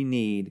everything that we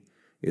need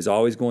is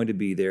always going to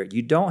be there.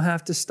 You don't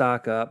have to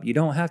stock up. You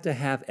don't have to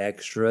have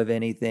extra of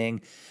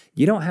anything.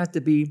 You don't have to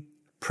be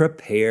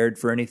prepared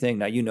for anything.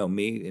 Now, you know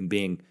me, and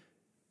being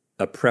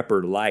a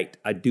prepper light,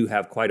 I do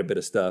have quite a bit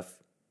of stuff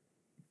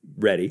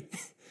ready.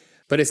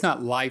 But it's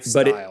not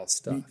lifestyle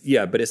stuff.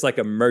 Yeah, but it's like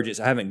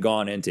emergency. I haven't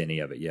gone into any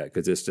of it yet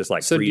because it's just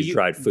like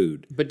freeze-dried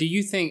food. But do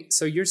you think,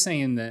 so you're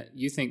saying that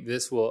you think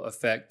this will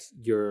affect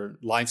your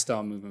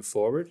lifestyle moving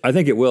forward? I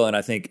think it will, and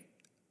I think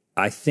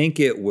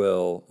it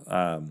will.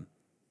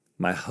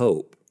 My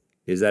hope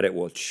is that it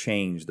will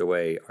change the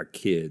way our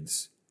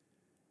kids,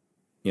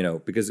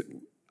 because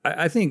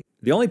I think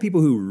the only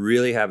people who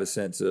really have a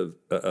sense of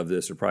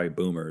this are probably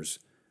boomers,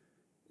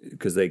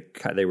 because they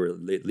were,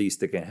 at least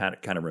they can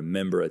kind of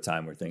remember a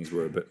time where things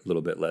were a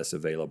little bit less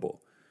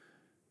available.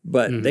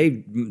 But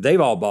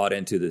they've all bought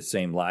into the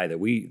same lie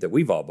that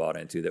we've all bought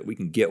into, that we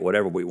can get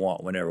whatever we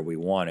want whenever we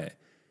want it,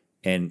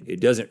 and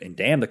and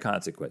damn the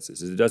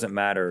consequences. It doesn't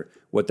matter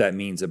what that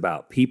means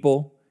about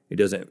people. It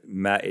doesn't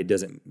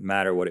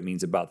matter what it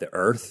means about the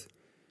earth,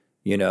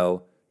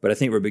 But I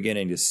think we're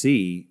beginning to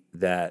see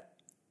that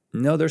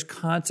no, there's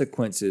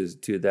consequences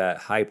to that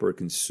hyper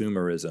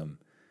consumerism.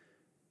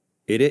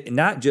 It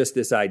not just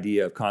this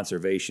idea of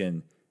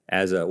conservation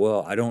as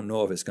I don't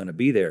know if it's going to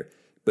be there,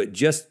 but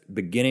just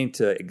beginning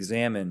to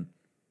examine.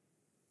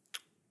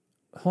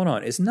 Hold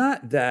on, it's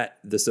not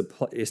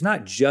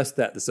just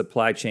that the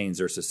supply chains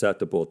are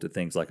susceptible to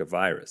things like a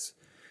virus.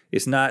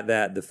 It's not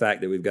that the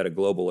fact that we've got a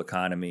global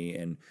economy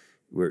and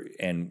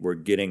we're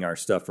getting our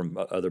stuff from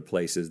other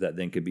places that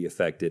then could be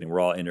affected, and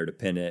we're all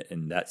interdependent,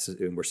 and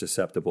we're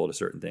susceptible to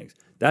certain things.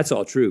 That's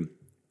all true.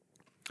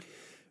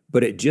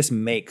 But it just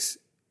makes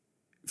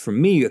for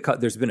me,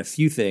 there's been a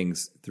few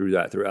things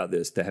throughout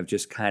this that have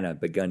just kind of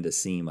begun to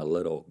seem a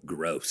little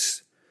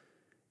gross.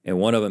 And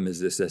one of them is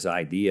this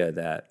idea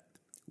that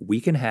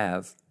we can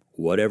have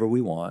whatever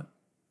we want,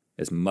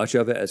 as much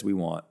of it as we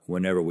want,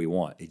 whenever we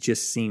want. It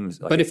just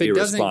seems like but if an it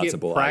doesn't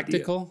irresponsible get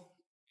practical, idea.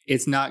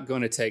 It's not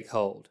going to take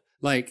hold.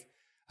 Like,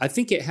 I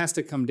think it has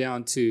to come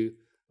down to,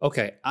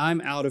 okay,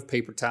 I'm out of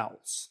paper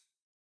towels.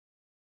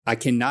 I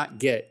cannot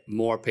get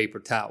more paper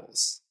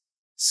towels.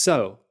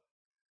 So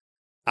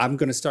I'm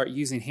going to start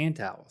using hand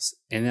towels,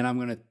 and then I'm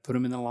going to put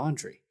them in the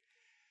laundry.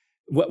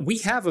 We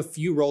have a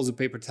few rolls of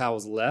paper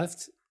towels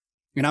left,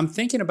 and I'm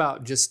thinking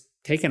about just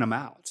taking them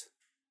out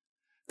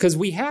because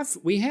we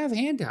have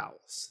hand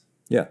towels.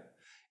 Yeah.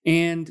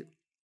 And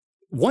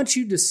once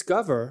you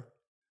discover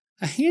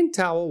a hand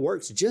towel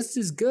works just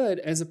as good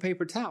as a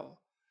paper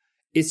towel,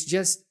 it's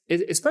just,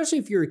 especially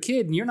if you're a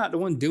kid and you're not the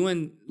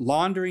one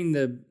laundering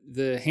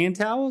the hand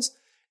towels,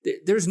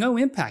 there's no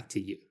impact to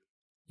you,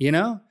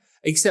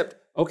 except,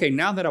 okay,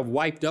 now that I've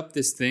wiped up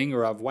this thing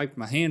or I've wiped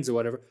my hands or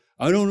whatever,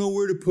 I don't know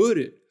where to put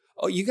it.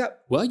 Oh,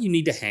 you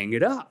need to hang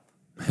it up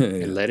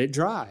and let it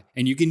dry,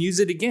 and you can use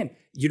it again.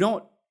 You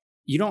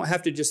don't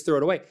have to just throw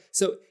it away.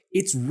 So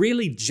it's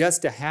really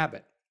just a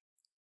habit.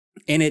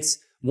 And it's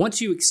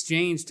once you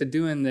exchange to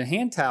doing the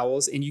hand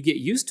towels and you get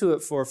used to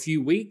it for a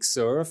few weeks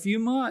or a few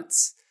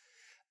months,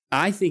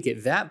 I think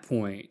at that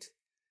point,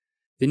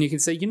 then you can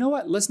say, you know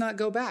what, let's not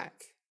go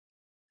back.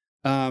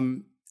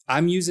 I'm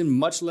using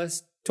much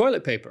less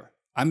toilet paper.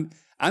 I'm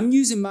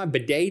using my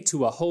bidet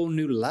to a whole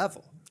new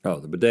level. Oh,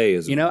 the bidet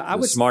is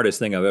the smartest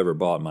thing I've ever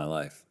bought in my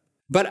life.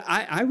 But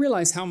I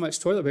realized how much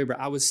toilet paper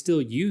I was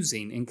still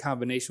using in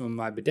combination with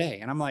my bidet.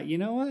 And I'm like, you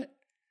know what?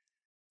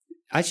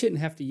 I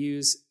shouldn't have to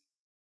use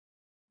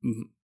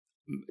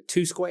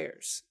 2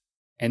 squares.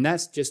 And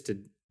that's just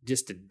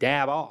to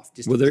dab off.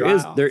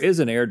 There is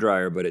an air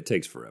dryer, but it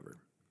takes forever.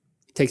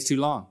 It takes too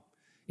long.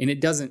 And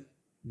it doesn't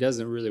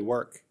really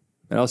work.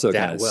 It also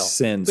kind of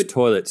sends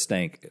toilet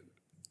stank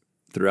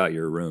throughout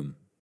your room.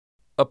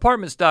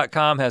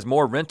 Apartments.com has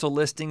more rental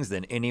listings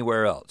than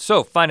anywhere else.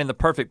 So finding the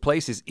perfect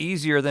place is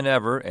easier than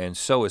ever, and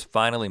so is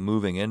finally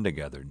moving in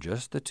together,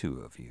 just the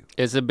two of you.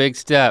 It's a big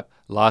step.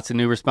 Lots of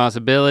new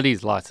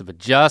responsibilities, lots of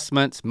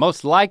adjustments.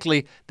 Most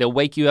likely, they'll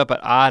wake you up at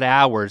odd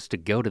hours to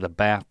go to the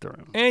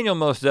bathroom. And you'll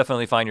most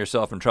definitely find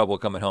yourself in trouble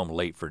coming home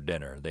late for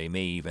dinner. They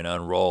may even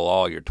unroll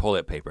all your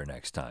toilet paper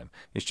next time.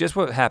 It's just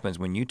what happens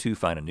when you two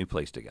find a new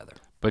place together.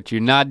 But you're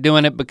not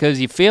doing it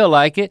because you feel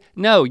like it.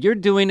 No, you're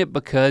doing it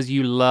because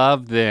you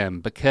love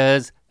them,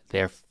 because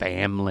they're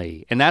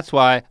family. And that's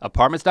why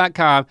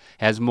Apartments.com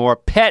has more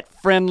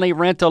pet-friendly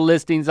rental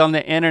listings on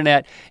the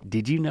internet.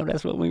 Did you know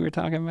that's what we were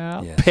talking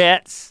about? Yes.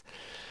 Pets.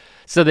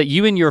 So that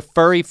you and your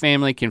furry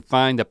family can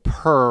find the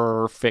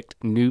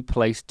perfect new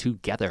place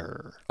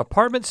together.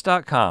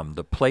 Apartments.com,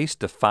 the place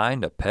to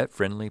find a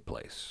pet-friendly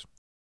place.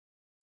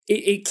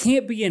 It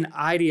can't be an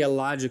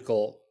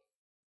ideological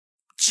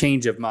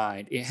change of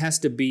mind. It has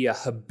to be a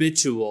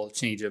habitual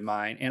change of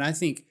mind. And I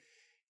think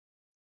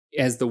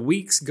as the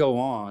weeks go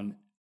on,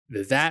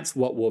 that's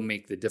what will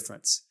make the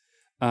difference.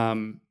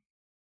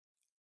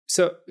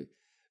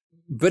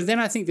 But then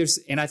I think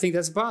I think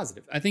that's a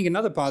positive. I think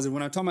another positive,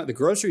 when I'm talking about the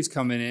groceries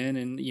coming in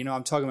and,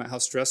 I'm talking about how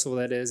stressful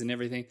that is and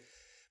everything,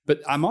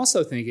 but I'm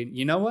also thinking,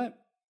 you know what?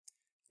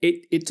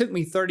 It took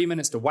me 30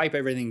 minutes to wipe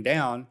everything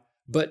down,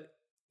 but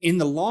in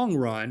the long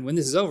run, when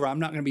this is over, I'm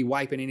not going to be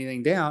wiping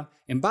anything down.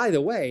 And by the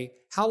way,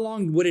 how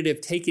long would it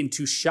have taken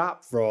to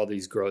shop for all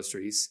these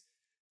groceries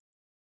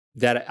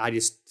that I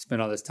just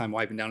spent all this time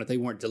wiping down if they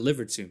weren't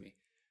delivered to me?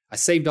 I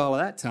saved all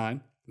of that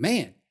time.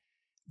 Man,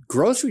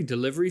 grocery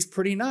delivery is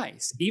pretty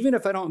nice. Even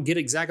if I don't get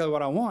exactly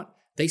what I want,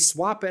 they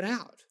swap it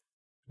out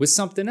with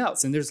something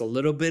else. And there's a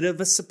little bit of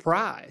a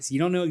surprise. You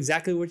don't know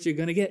exactly what you're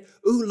going to get.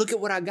 Ooh, look at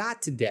what I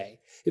got today.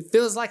 It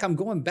feels like I'm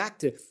going back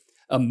to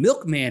a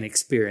milkman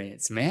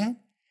experience, man.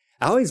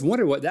 I always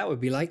wondered what that would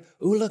be like.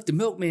 Ooh, look, the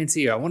milkman's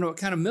here. I wonder what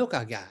kind of milk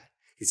I got.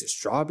 Is it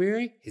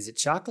strawberry? Is it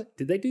chocolate?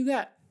 Did they do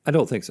that? I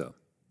don't think so.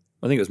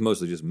 I think it was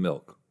mostly just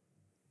milk.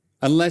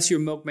 Unless your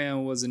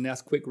milkman was a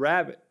Nesquik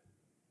rabbit.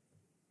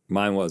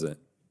 Mine wasn't,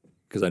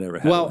 because I never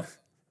had one.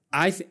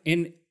 Well,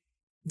 and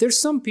there's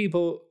some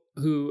people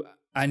who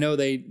I know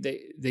they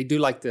do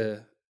like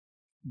the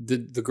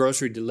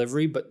grocery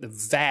delivery, but the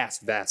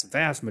vast, vast,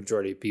 vast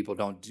majority of people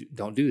don't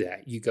do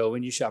that. You go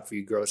and you shop for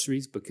your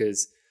groceries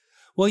because,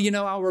 well,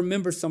 I'll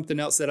remember something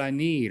else that I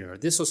need, or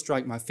this will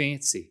strike my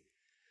fancy.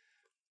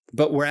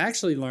 But we're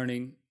actually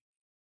learning,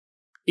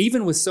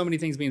 even with so many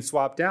things being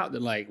swapped out,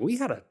 that like we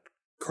had a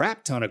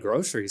crap ton of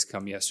groceries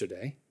come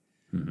yesterday.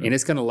 Mm-hmm. And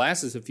it's going to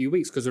last us a few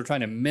weeks because we're trying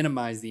to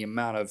minimize the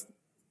amount of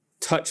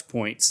touch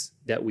points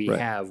that we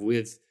have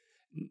with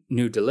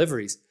new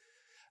deliveries.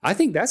 I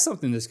think that's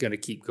something that's going to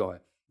keep going.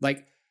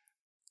 Like,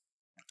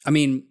 I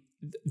mean,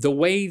 the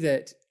way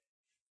that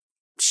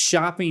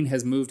shopping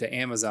has moved to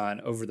Amazon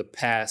over the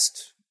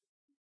past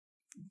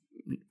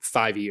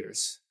 5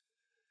 years,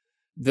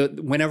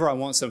 whenever I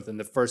want something,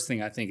 the first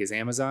thing I think is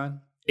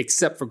Amazon,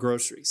 except for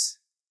groceries.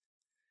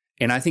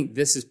 And I think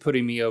this is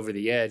putting me over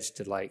the edge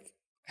to like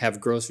have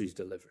groceries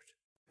delivered.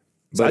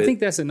 So But I think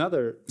that's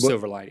another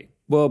silver lining.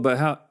 Well, but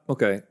how?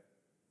 Okay,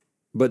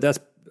 but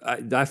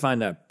I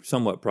find that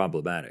somewhat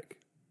problematic,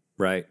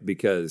 right?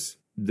 Because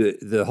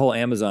the whole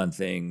Amazon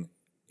thing,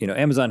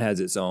 Amazon has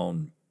its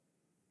own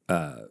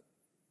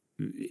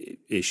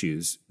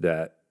issues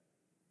that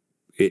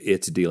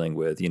it's dealing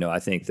with. I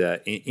think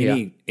that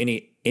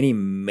any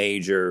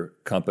major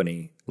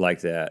company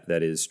like that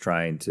is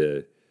trying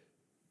to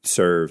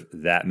serve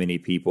that many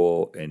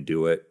people and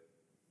do it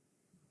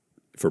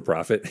for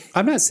profit.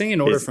 I'm not saying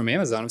order from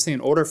Amazon. I'm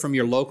saying order from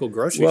your local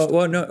grocery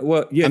store.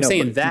 I'm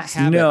saying that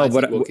habit.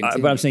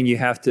 But I'm saying you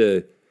have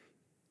to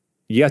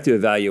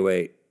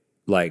evaluate,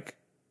 like,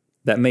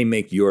 that may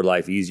make your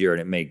life easier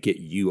and it may get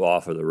you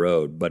off of the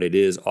road, but it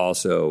is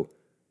also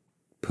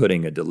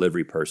putting a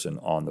delivery person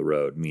on the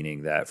road,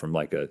 meaning that from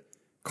like a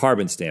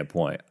carbon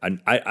standpoint,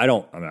 I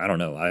don't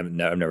know. I've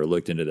never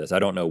looked into this. I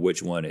don't know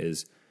which one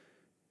is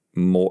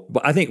more,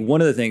 but I think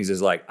one of the things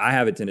is, like, I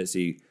have a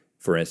tendency,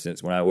 for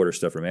instance, when I order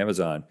stuff from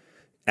Amazon,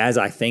 as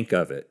I think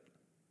of it,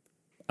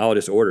 I'll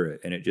just order it,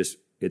 and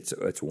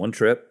it's one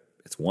trip,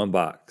 it's one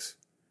box.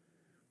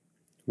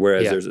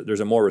 Whereas there's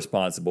a more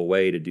responsible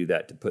way to do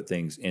that, to put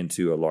things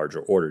into a larger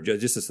order.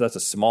 That's a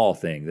small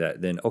thing that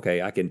then,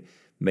 okay, I can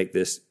make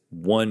this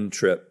one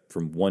trip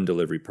from one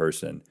delivery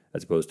person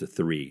as opposed to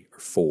 3 or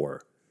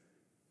 4.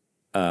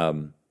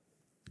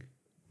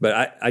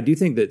 But I do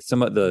think that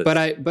some of the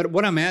but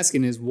what I'm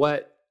asking is,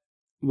 what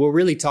we're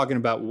really talking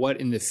about, what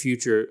in the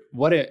future,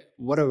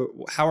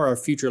 how are our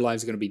future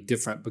lives going to be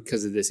different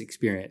because of this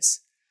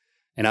experience?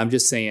 And I'm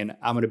just saying,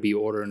 I'm going to be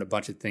ordering a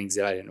bunch of things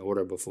that I didn't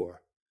order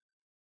before.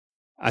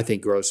 I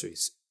think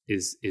groceries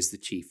is the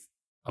chief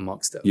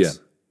amongst those. Yeah.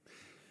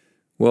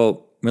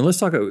 Well, I mean, let's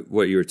talk about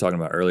what you were talking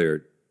about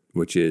earlier,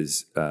 which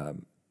is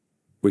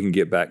we can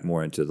get back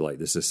more into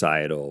the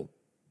societal,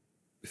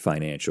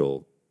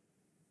 financial,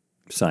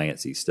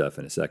 sciencey stuff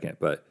in a second.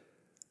 But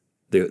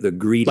the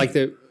greeting, like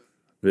the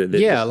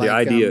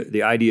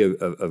idea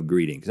of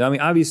greeting. Because I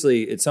mean,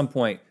 obviously, at some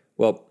point,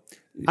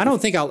 I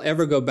don't think I'll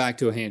ever go back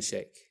to a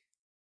handshake.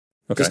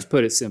 Okay. Just to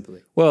put it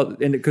simply. Well,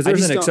 and because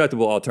there's an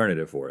acceptable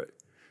alternative for it.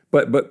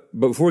 But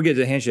before we get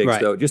to handshakes,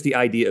 though, just the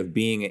idea of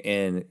being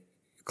in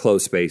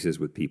closed spaces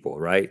with people,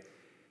 right?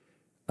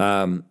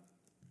 I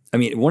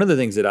mean, one of the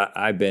things that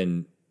I've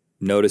been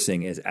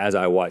noticing is, as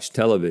I watch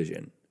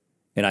television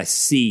and I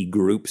see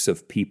groups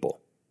of people,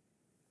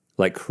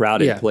 like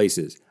crowded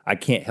places, I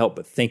can't help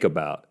but think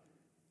about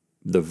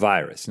the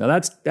virus. Now,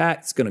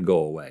 that's going to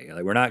go away.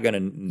 Like, we're not going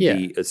to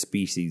be a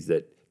species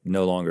that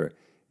no longer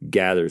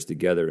gathers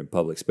together in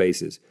public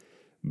spaces.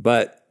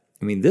 But,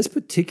 I mean, this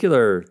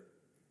particular...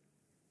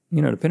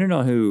 depending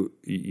on who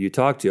you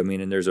talk to, I mean,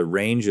 and there's a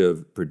range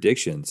of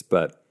predictions,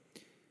 but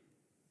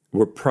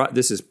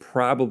this is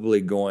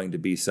probably going to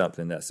be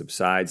something that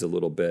subsides a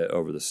little bit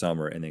over the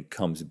summer and then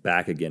comes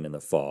back again in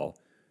the fall.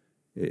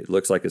 It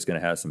looks like it's going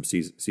to have some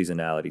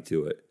seasonality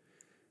to it.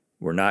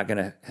 We're not going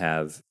to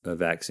have a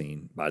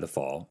vaccine by the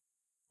fall,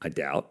 I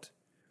doubt.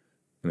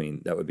 I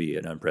mean, that would be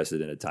an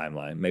unprecedented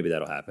timeline. Maybe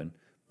that'll happen,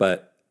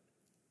 but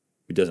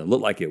it doesn't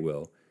look like it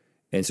will.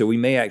 And so we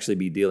may actually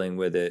be dealing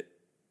with it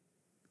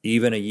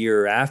even a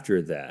year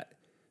after that.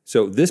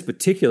 So this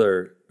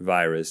particular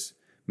virus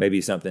may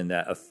be something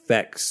that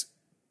affects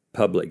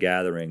public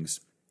gatherings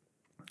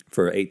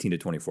for 18 to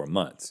 24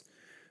 months.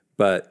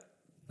 But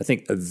I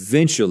think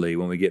eventually,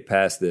 when we get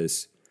past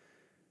this,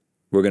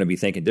 we're going to be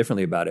thinking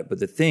differently about it. But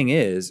the thing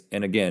is,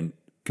 and again,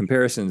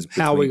 comparisons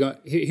between...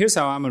 Here's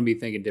how I'm going to be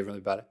thinking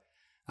differently about it.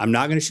 I'm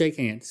not going to shake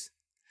hands.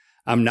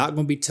 I'm not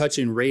going to be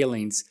touching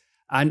railings.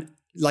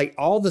 Like,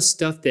 all the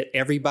stuff that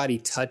everybody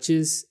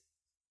touches,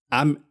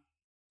 I'm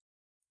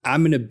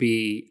going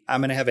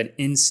to have an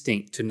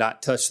instinct to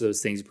not touch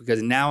those things,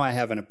 because now I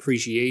have an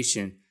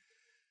appreciation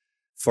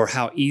for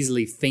how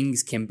easily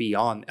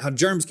how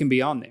germs can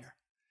be on there.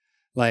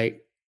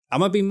 Like, I'm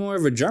going to be more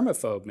of a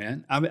germaphobe,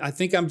 man. I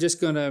think I'm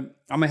going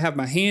to have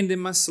my hand in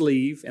my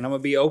sleeve, and I'm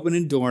going to be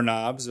opening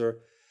doorknobs. Or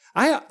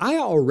I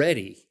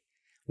already,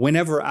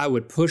 whenever I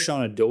would push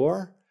on a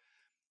door,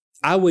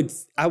 I would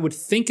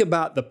think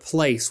about the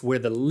place where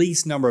the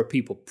least number of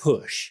people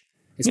push,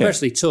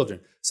 especially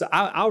children. So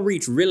I'll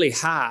reach really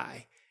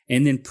high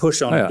and then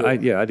push on the door. I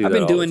do that. I've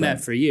been doing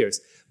that for years,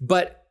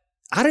 but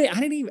I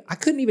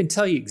couldn't even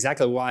tell you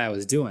exactly why I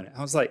was doing it.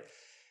 I was like,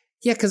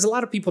 yeah, because a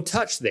lot of people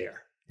touch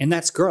there, and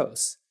that's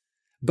gross.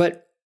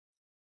 But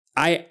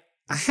I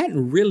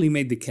hadn't really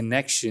made the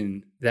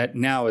connection that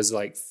now is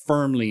like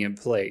firmly in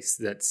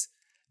place.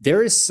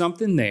 There is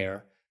something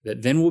there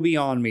that then will be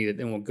on me, that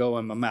then will go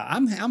in my mouth.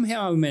 I'm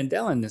Howie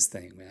Mandel in this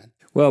thing, man.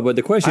 Well, but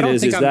the question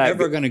is, I'm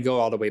ever going to go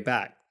all the way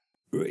back.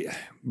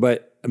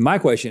 But my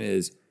question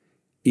is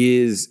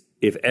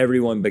if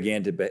everyone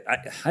began to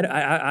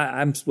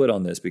I'm split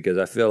on this, because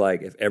I feel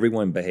like if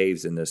everyone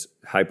behaves in this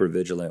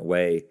hypervigilant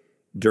way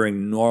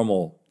during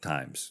normal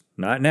times,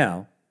 not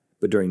now,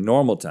 but during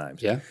normal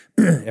times,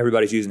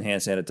 everybody's using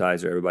hand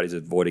sanitizer, everybody's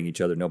avoiding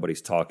each other,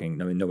 nobody's talking,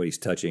 I mean, nobody's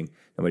touching,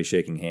 nobody's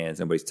shaking hands,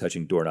 nobody's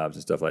touching doorknobs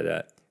and stuff like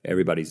that.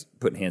 Everybody's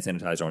putting hand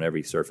sanitizer on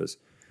every surface.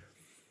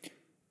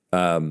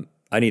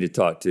 I need to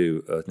talk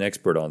to an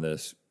expert on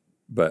this,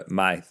 but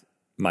my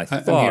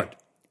thought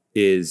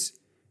is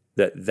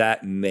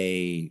that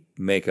may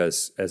make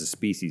us as a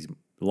species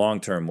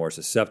long-term more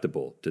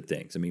susceptible to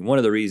things. I mean, one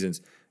of the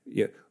reasons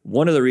that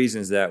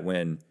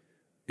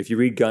if you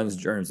read Guns,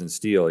 Germs, and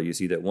Steel, you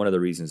see that one of the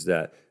reasons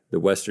that the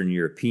Western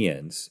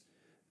Europeans,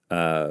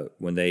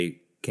 when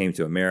they came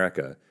to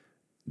America,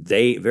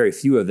 very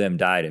few of them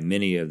died, and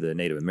many of the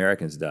Native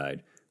Americans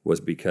died, was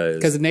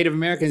because the Native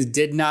Americans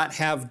did not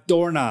have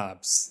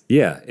doorknobs.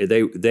 Yeah,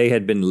 they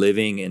had been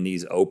living in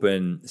these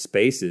open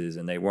spaces,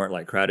 and they weren't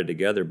like crowded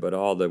together, but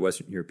all the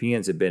Western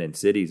Europeans had been in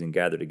cities and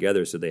gathered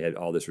together, so they had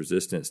all this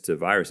resistance to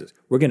viruses.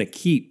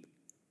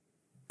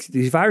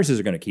 These viruses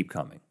are going to keep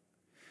coming.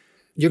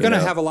 You're going to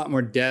have a lot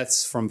more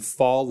deaths from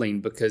falling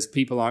because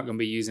people aren't going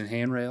to be using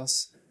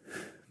handrails.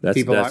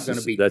 People aren't going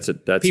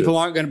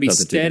to be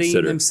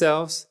steadying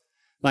themselves.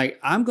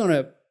 Like,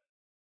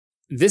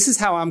 this is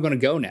how I'm going to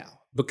go now.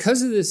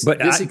 Because of this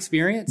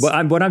experience, what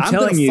I'm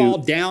telling you, fall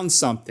down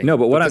something. No,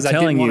 but what I'm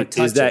telling you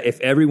is that if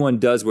everyone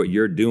does what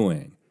you're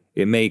doing,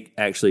 it may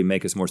actually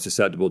make us more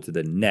susceptible to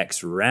the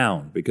next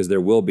round, because there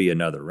will be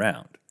another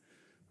round.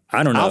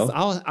 I don't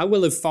know. I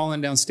will have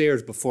fallen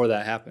downstairs before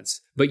that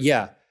happens. But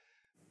yeah.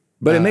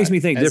 But it makes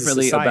me think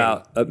differently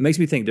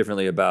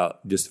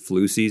about just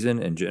flu season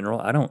in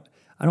general. I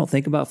don't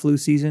think about flu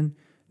season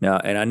now,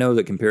 and I know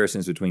that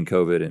comparisons between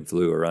COVID and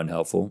flu are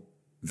unhelpful,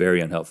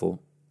 very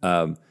unhelpful.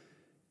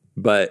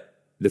 But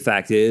the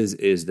fact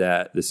is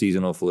that the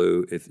seasonal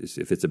flu,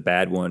 if it's a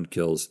bad one,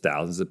 kills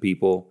thousands of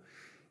people.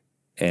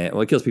 And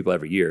it kills people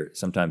every year,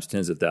 sometimes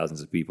tens of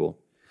thousands of people.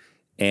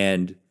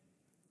 And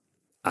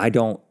I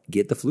don't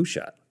get the flu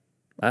shot.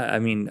 I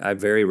mean, I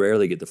very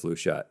rarely get the flu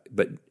shot.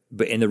 But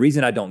the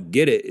reason I don't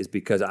get it is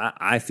because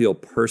I feel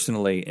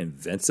personally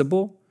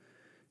invincible.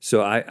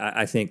 So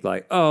I think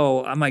like,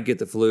 oh, I might get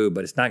the flu,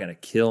 but it's not going to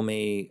kill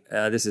me.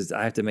 I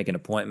have to make an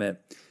appointment.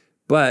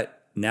 But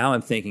now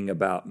I'm thinking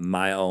about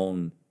my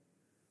own.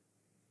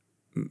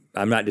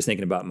 I'm not just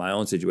thinking about my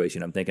own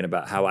situation. I'm thinking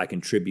about how I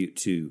contribute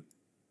to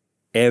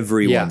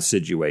everyone's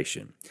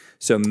situation.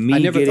 So I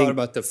never thought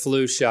about the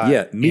flu shot.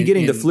 Yeah,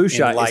 getting the flu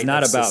shot is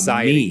not about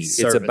me.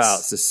 It's about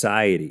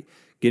society.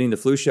 Getting the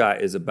flu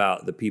shot is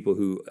about the people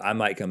who I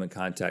might come in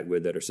contact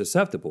with that are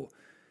susceptible,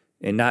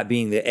 and not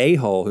being the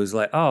a-hole who's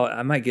like, oh,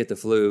 I might get the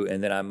flu,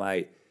 and then I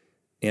might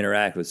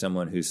interact with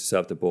someone who's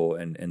susceptible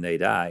and they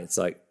die. It's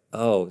like,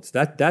 oh,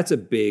 that's a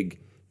big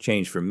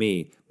change for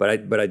me. But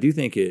I do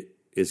think it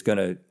is going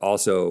to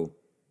also,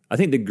 I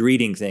think the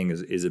greeting thing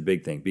is a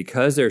big thing,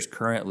 because there's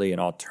currently an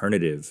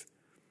alternative.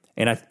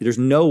 And there's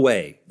no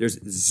way,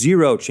 there's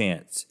zero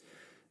chance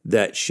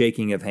that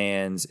shaking of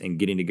hands and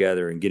getting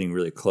together and getting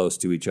really close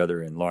to each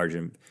other in large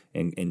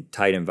and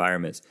tight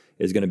environments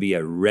is going to be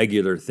a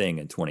regular thing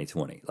in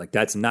 2020. Like,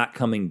 that's not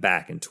coming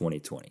back in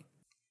 2020.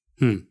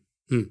 You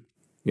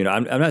know,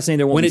 I'm not saying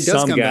there won't be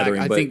some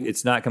gathering, but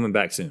it's not coming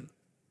back soon.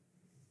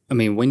 I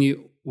mean,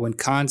 when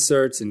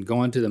concerts and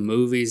going to the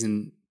movies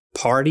and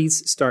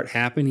parties start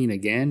happening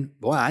again,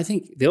 boy, I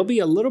think there'll be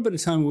a little bit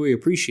of time where we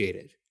appreciate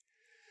it.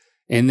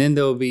 And then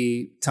there'll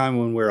be time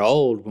when we're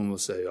old, when we'll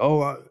say,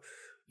 oh,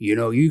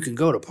 you can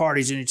go to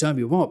parties anytime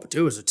you want, but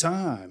there was a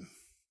time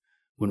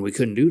when we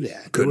couldn't do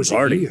that. Couldn't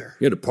party. You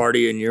had to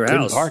party in your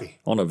house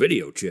on a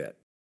video chat.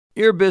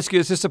 Ear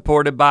Biscuits is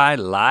supported by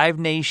Live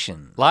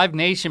Nation. Live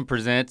Nation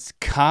presents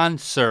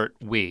Concert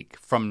Week.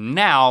 From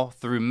now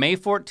through May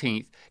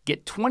 14th,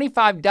 get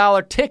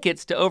 $25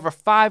 tickets to over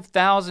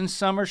 5,000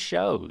 summer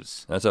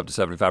shows. That's up to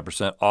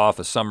 75% off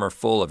a summer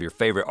full of your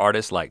favorite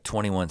artists like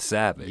 21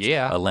 Savage,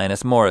 yeah,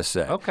 Alanis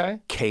Morissette, okay,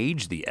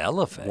 Cage the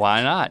Elephant.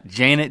 Why not?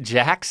 Janet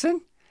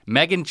Jackson,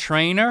 Meghan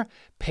Trainor,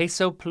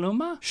 Peso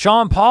Pluma,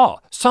 Sean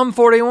Paul, Sum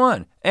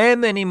 41, and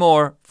many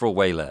more for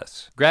way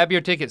less. Grab your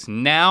tickets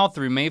now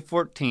through May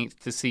 14th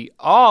to see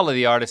all of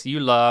the artists you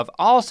love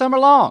all summer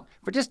long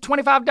for just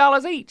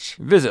 $25 each.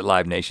 Visit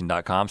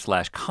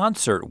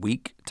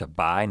livenation.com/concertweek to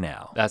buy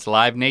now. That's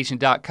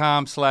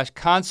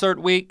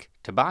livenation.com/concertweek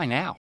to buy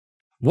now.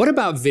 What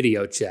about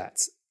video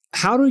chats?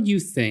 How do you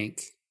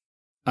think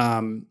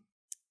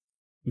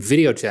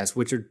video chats,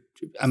 which are,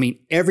 I mean,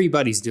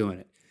 everybody's doing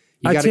it.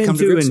 I tend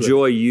to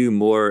enjoy you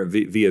more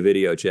via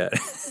video chat.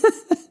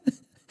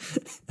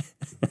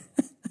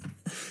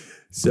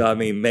 So, I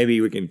mean,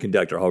 maybe we can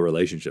conduct our whole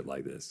relationship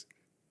like this.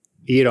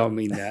 You don't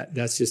mean that.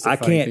 That's just a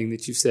funny thing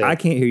that you said. I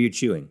can't hear you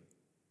chewing.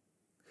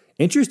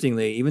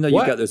 Interestingly, even though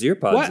you've got those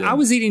earpods in. I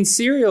was eating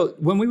cereal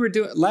when we were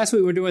doing, last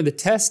week we were doing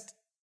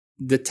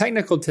the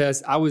technical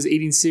test. I was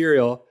eating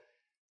cereal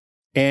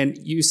and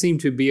you seem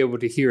to be able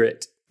to hear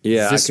it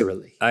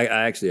viscerally.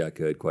 I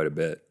could quite a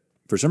bit.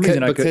 For some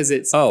reason I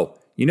could.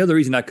 You know the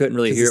reason I couldn't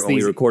really hear it when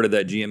we recorded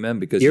that GMM?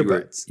 Because you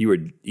were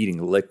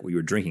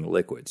drinking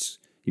liquids.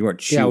 You weren't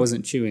chewing. Yeah, I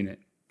wasn't chewing it.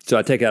 So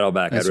I take that all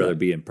back. I'd rather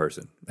be in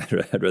person. I'd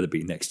rather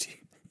be next to you.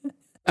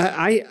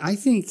 I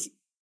think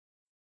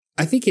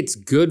it's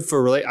good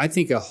for I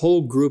think a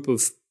whole group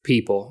of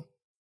people,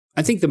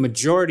 I think the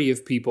majority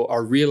of people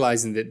are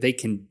realizing that they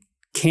can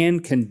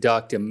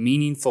conduct a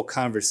meaningful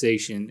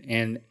conversation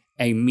and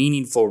a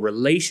meaningful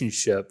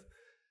relationship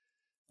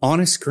on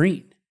a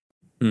screen.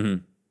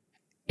 Mm-hmm.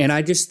 And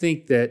I just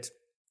think that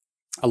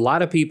a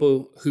lot of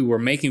people who were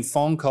making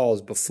phone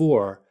calls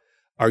before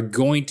are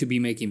going to be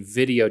making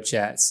video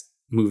chats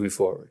moving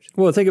forward.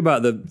 Well, think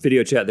about the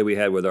video chat that we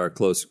had with our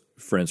close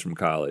friends from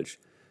college.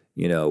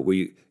 You know,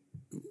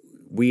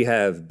 we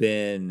have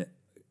been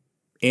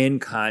in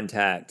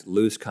contact,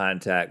 loose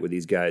contact with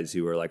these guys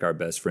who are like our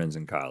best friends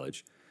in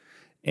college.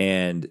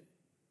 And,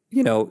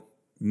 you know,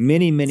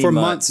 many for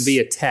months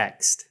via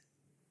text.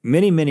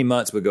 Many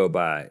months would go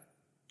by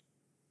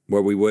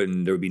where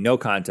there would be no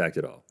contact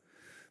at all.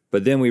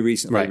 But then we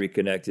recently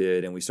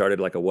reconnected and we started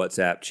like a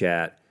WhatsApp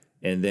chat.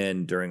 And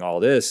then during all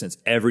this, since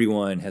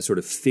everyone has sort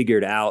of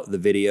figured out the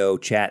video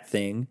chat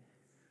thing,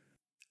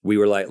 we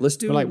were like, let's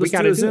do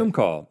a Zoom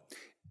call.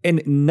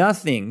 And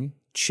nothing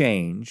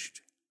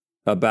changed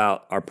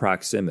about our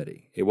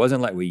proximity. It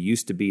wasn't like we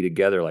used to be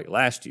together like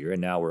last year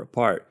and now we're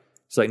apart.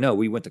 It's like, no,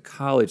 we went to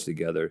college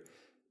together,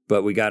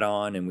 but we got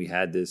on and we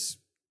had this,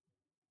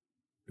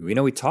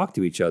 we talked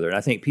to each other. And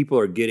I think people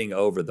are getting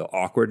over the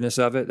awkwardness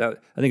of it. I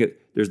think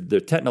there's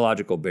the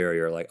technological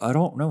barrier, like, I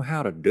don't know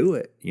how to do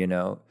it,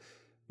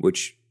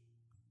 which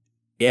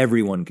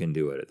everyone can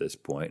do it at this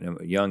point.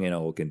 Young and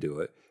old can do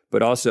it.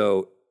 But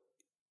also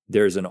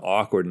there's an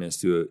awkwardness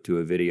to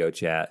a video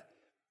chat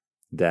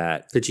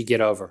that you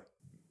get over.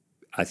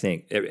 I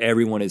think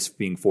everyone is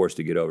being forced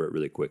to get over it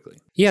really quickly.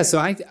 Yeah, so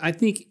I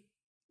think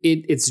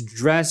it's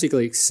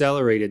drastically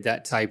accelerated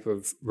that type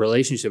of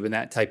relationship and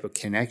that type of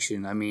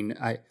connection. I mean,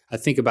 I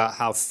think about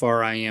how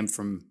far I am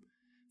from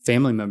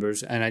family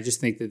members, and I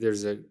just think that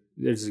there's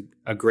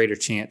a greater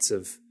chance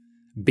of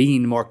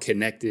being more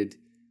connected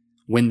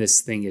when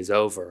this thing is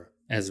over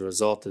as a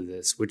result of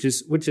this, which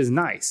is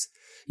nice.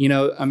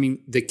 I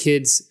mean, the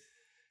kids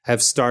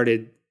have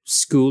started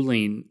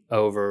schooling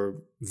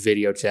over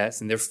video chats,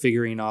 and they're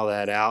figuring all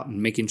that out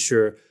and making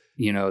sure,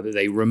 that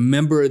they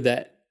remember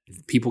that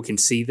people can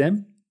see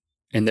them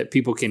and that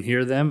people can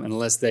hear them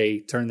unless they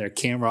turn their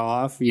camera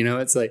off.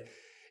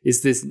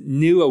 It's this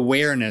new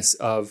awareness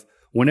of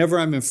whenever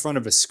I'm in front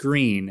of a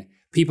screen,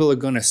 people are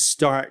going to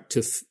start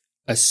to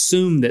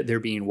assume that they're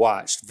being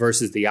watched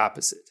versus the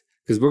opposite,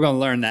 because we're going to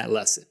learn that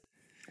lesson.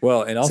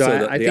 Well, and also so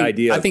the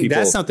idea of I think people,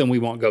 that's something we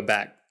won't go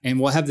back. And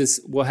we'll have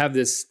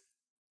this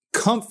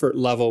comfort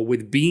level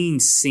with being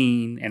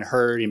seen and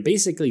heard and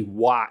basically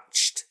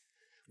watched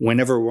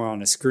whenever we're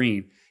on a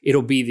screen.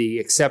 It'll be the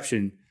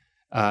exception.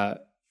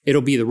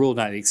 It'll be the rule,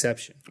 not the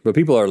exception. But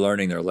people are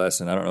learning their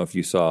lesson. I don't know if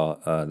you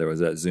saw, there was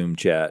that Zoom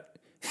chat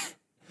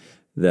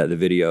that the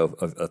video,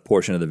 a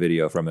portion of the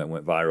video from it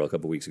went viral a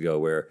couple weeks ago,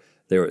 where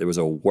there was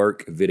a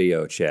work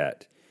video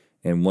chat,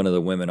 and one of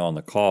the women on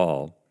the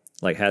call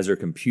has her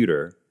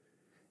computer,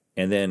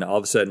 and then all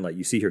of a sudden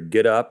you see her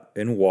get up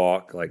and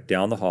walk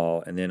down the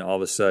hall, and then all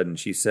of a sudden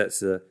she sets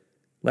the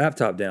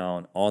laptop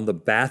down on the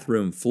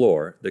bathroom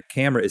floor. The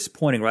camera is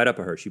pointing right up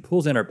at her. She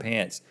pulls in her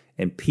pants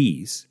and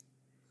pees.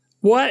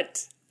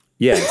 What?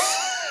 Yes.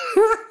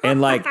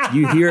 And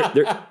you hear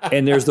there,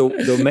 and there's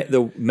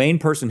the main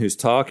person who's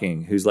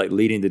talking, who's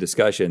leading the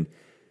discussion,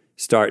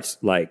 starts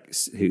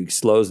who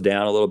slows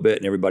down a little bit,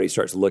 and everybody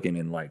starts looking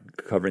and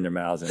covering their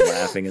mouths and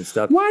laughing and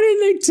stuff. Why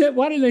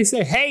didn't they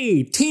say,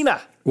 "Hey,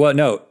 Tina"? Well,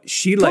 no,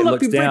 she Pull up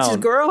looks your down. britches,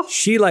 girl.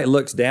 She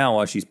looks down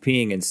while she's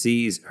peeing and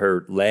sees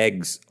her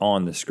legs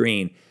on the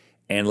screen,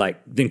 and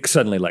then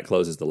suddenly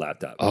closes the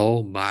laptop.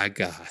 Oh my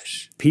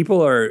gosh!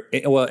 People are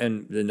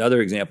and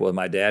another example of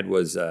my dad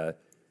was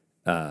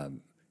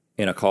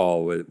in a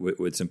call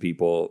with some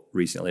people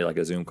recently,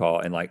 a Zoom call,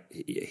 and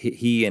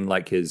he and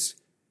his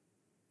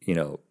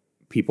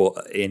people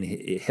in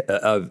his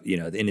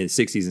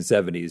 60s and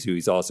 70s who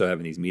he's also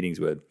having these meetings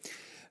with.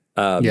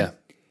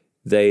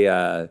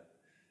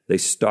 They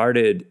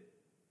started.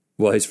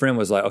 Well, his friend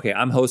was like, "Okay,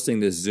 I'm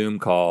hosting this Zoom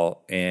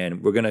call,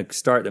 and we're going to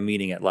start the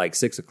meeting at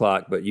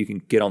 6:00, but you can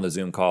get on the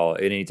Zoom call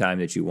at any time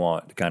that you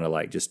want to kind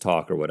of just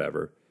talk or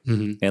whatever."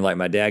 Mm-hmm. And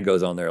my dad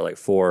goes on there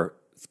 4:00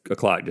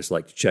 just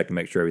to check and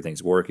make sure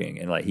everything's working,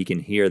 and he can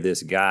hear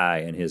this guy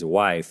and his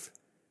wife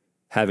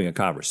having a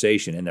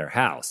conversation in their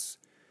house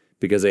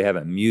because they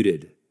haven't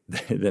muted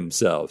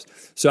themselves.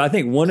 So I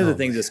think one of the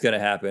things that's going to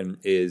happen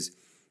is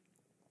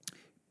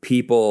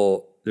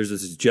there's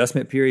this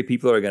adjustment period.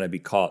 People are going to be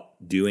caught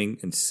doing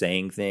and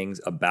saying things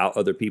about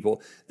other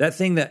people. That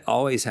thing that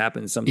always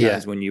happens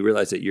sometimes when you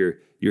realize that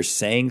you're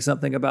saying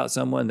something about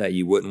someone that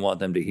you wouldn't want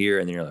them to hear,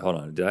 and then you're like, hold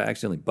on, did I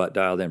accidentally butt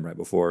dial them right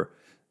before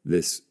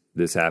this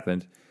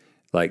happened?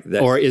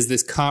 That, or is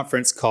this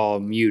conference call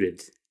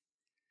muted?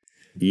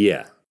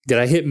 Yeah. Did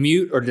I hit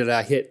mute, or did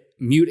I hit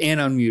mute and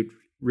unmute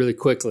really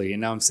quickly,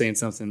 and now I'm saying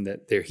something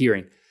that they're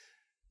hearing?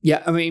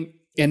 Yeah, I mean,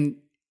 and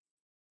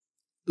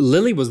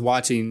Lily was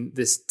watching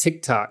this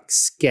TikTok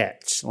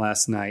sketch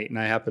last night, and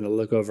I happened to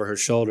look over her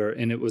shoulder,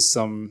 and it was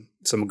some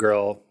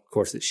girl, of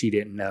course, that she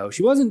didn't know.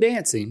 She wasn't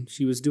dancing;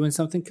 she was doing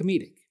something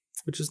comedic,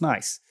 which is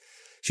nice.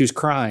 She was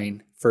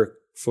crying for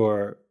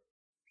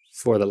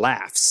the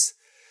laughs.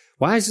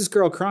 Why is this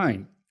girl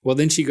crying? Well,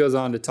 then she goes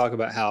on to talk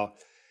about how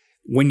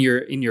when you're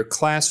in your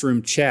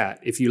classroom chat,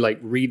 if you like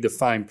read the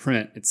fine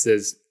print, it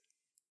says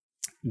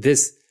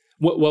this.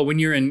 Well, when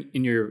you're in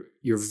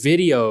your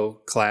video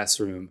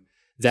classroom,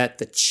 that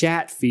the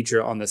chat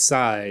feature on the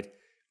side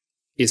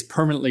is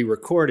permanently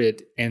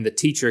recorded and the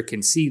teacher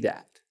can see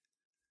that.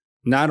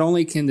 Not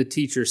only can the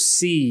teacher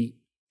see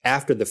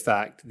after the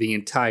fact the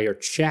entire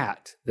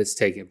chat that's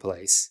taking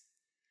place,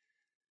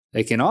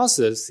 they can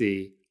also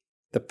see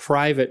the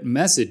private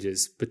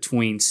messages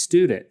between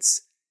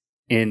students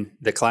in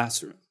the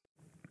classroom.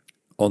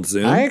 On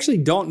Zoom? I actually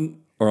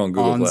don't. Or on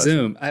Google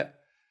Classroom? Zoom.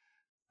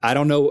 I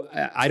don't know.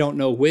 I don't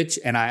know which,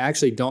 and I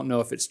actually don't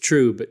know if it's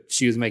true, but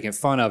she was making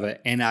fun of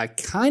it, and I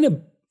kind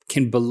of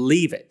can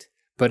believe it.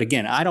 But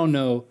again, I don't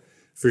know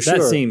for sure.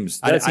 That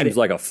seems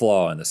like a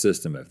flaw in the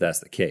system if that's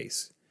the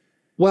case.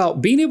 Well,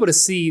 being able to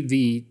see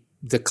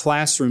the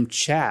classroom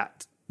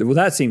chat. Well,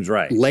 that seems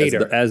right.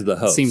 Later. As the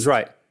host. Seems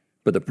right.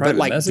 But the private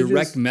messages?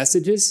 Direct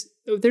messages,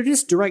 they're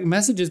just direct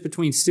messages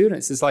between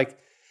students. It's like,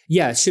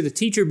 yeah, should a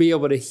teacher be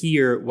able to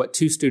hear what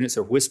two students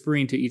are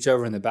whispering to each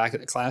other in the back of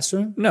the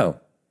classroom? No.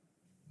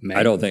 Maybe.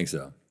 I don't think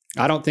so.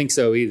 I don't think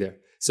so either.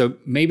 So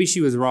maybe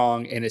she was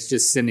wrong and it's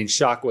just sending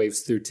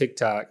shockwaves through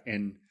TikTok.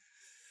 And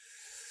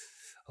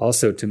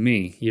also to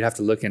me, you'd have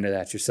to look into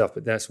that yourself,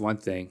 but that's one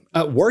thing.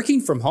 Working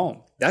from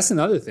home, that's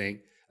another thing.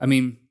 I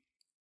mean,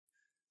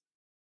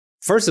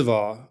 first of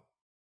all,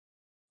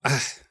 I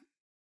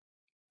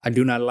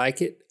do not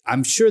like it.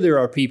 I'm sure there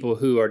are people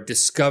who are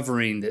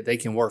discovering that they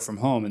can work from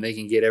home and they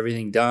can get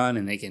everything done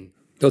and they can.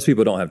 Those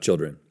people don't have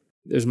children.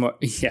 There's more,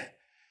 yeah.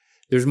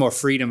 There's more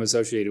freedom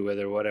associated with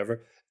it or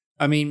whatever.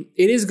 I mean,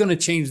 it is going to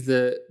change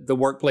the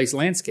workplace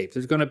landscape.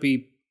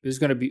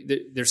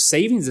 There's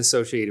savings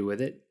associated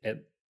with it,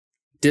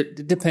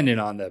 depending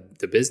on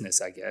the business,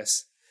 I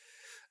guess.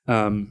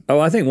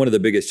 I think one of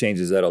the biggest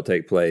changes that'll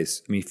take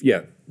place. I mean,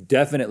 yeah,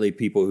 definitely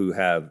people who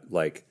have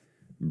like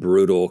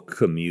brutal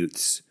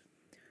commutes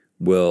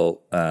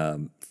will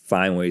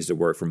find ways to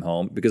work from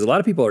home because a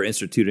lot of people are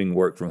instituting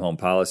work from home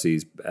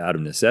policies out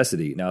of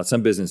necessity. Now,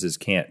 some businesses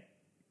can't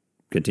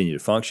continue to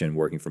function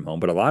working from home,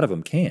 but a lot of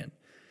them can.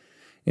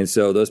 And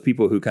so those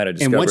people who kind of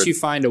discovered... And once you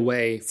find a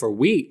way for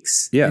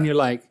weeks, and you're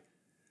like,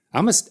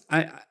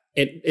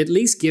 at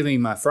least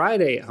giving my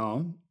Friday at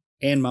home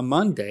and my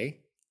Monday.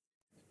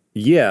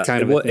 Yeah,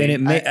 kind of a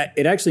thing. And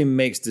it actually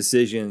makes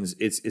decisions.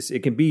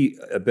 It can be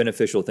a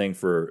beneficial thing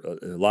for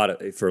a lot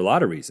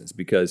of reasons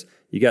because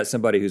you got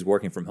somebody who's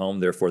working from home,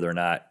 therefore they're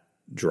not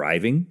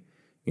driving,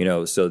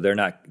 so they're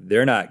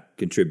not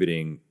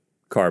contributing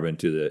carbon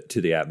to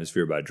the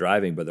atmosphere by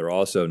driving, but they're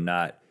also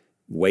not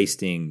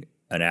wasting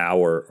an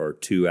hour or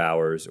 2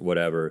 hours or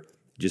whatever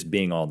just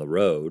being on the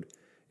road.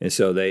 And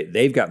so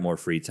they've got more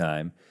free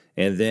time.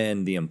 And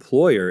then the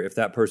employer, if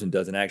that person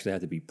doesn't actually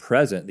have to be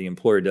present, the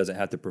employer doesn't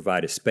have to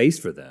provide a space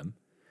for them,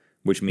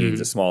 which means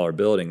a smaller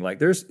building. Like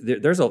there's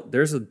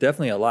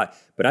definitely a lot.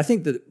 But I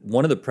think that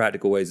one of the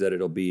practical ways that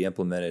it'll be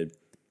implemented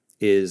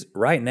is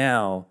right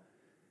now,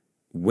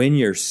 when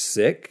you're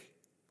sick,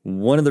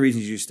 one of the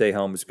reasons you stay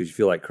home is because you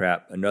feel like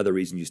crap. Another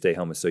reason you stay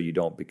home is so you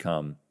don't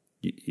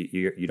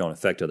you don't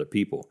affect other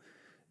people.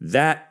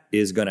 That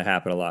is going to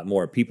happen a lot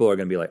more. People are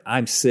going to be like,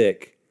 I'm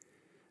sick.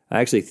 I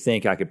actually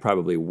think I could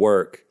probably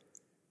work,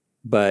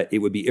 but it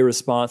would be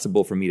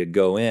irresponsible for me to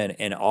go in.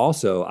 And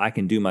also, I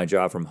can do my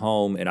job from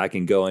home and I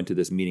can go into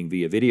this meeting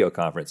via video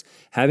conference.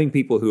 Having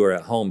people who are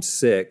at home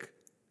sick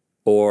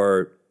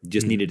or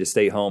just needed to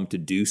stay home to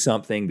do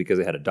something because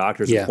they had a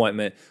doctor's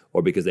appointment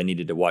or because they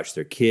needed to watch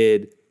their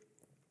kid,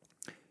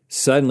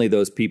 suddenly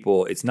those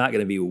people, it's not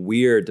going to be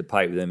weird to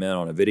pipe them in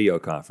on a video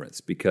conference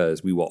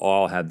because we will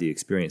all have the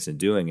experience in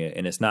doing it.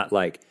 And it's not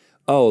like,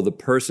 oh, the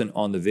person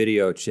on the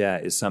video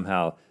chat is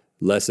somehow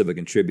less of a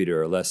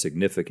contributor or less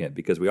significant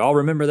because we all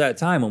remember that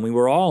time when we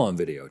were all on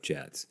video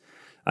chats.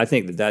 I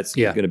think that's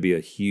going to be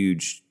a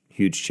huge,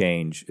 huge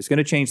change. It's going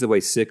to change the way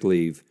sick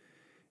leave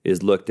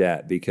is looked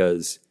at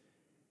because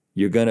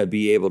you're going to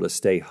be able to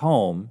stay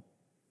home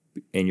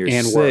and you're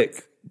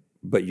sick,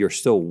 but you're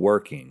still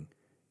working.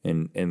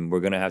 And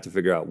we're going to have to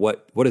figure out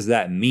what does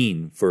that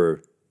mean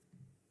for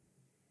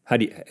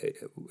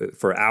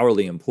for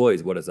hourly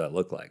employees? What does that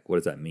look like? What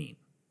does that mean?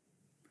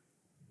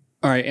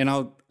 All right, and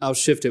I'll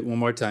shift it one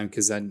more time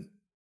because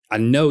I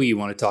know you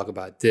want to talk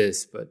about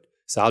this, but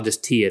so I'll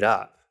just tee it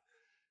up.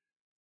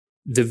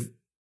 The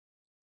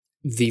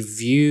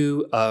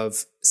view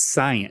of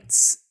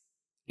science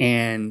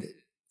and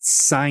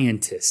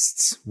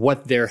scientists,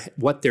 what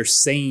they're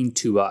saying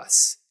to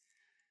us.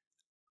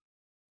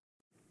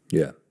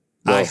 Yeah.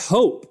 Well, I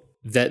hope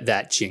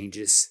that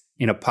changes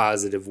in a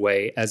positive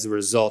way as a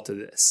result of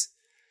this.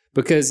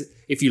 Because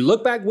if you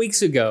look back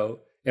weeks ago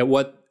at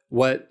what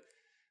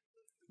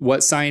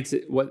science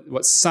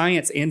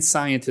and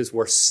scientists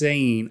were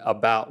saying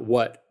about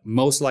what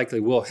most likely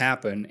will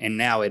happen, and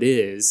now it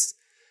is,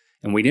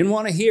 and we didn't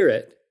want to hear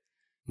it,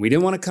 we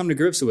didn't want to come to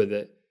grips with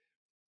it,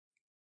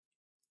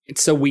 and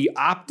so we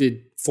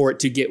opted for it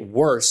to get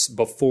worse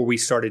before we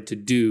started to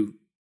do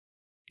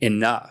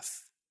enough.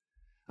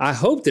 I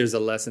hope there's a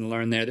lesson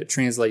learned there that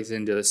translates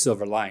into a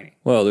silver lining.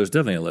 Well, there's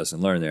definitely a lesson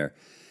learned there.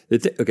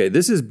 Okay,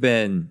 this has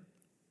been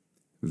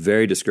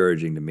very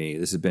discouraging to me.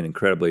 This has been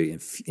incredibly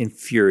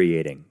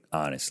infuriating,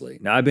 honestly.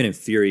 Now, I've been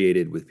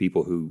infuriated with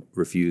people who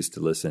refuse to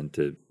listen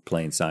to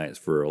plain science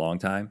for a long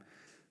time,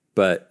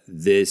 but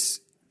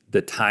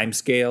the time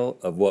scale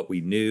of what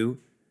we knew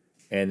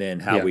and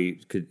then how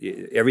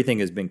everything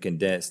has been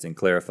condensed and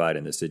clarified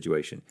in this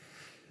situation.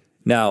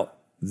 Now,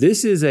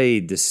 this is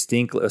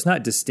it's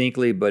not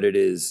distinctly, but it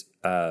is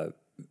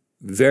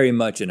very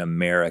much an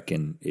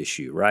American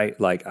issue, right?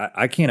 Like,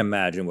 I can't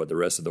imagine what the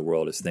rest of the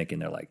world is thinking.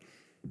 They're like,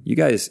 you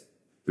guys,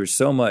 there's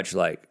so much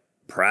like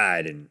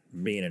pride in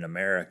being an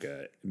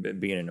American,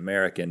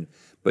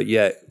 but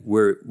yet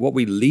what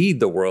we lead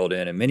the world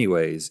in many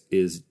ways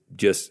is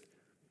just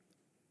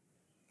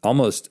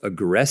almost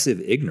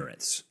aggressive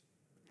ignorance.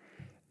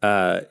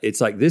 It's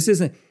like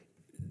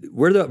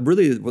we're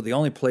the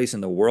only place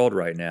in the world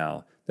right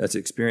now that's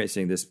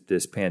experiencing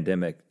this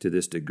pandemic to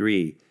this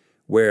degree,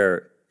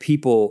 where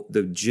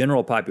the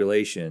general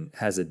population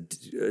has a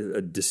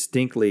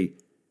distinctly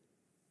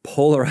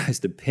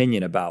polarized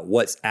opinion about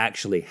what's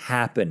actually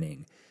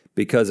happening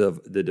because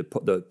of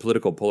the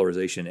political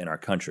polarization in our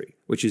country,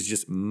 which is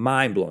just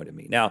mind-blowing to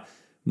me. Now,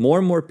 more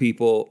and more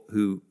people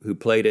who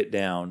played it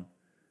down,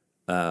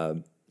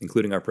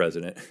 including our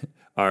president,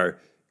 are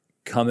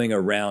coming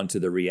around to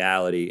the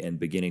reality and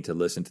beginning to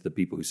listen to the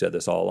people who said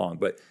this all along.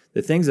 But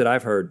the things that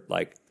I've heard,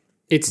 like...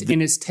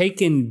 It's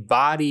taken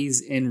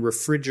bodies in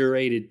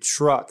refrigerated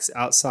trucks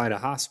outside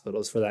of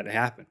hospitals for that to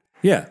happen.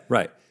 Yeah,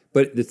 right.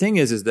 But the thing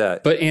is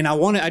that...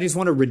 I just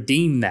want to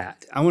redeem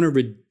that. I want to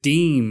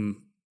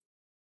redeem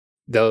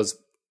those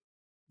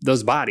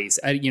bodies.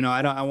 I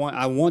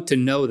want to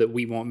know that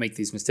we won't make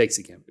these mistakes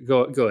again.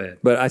 Go ahead.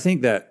 But I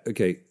think that,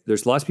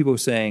 there's lots of people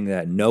saying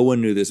that no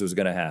one knew this was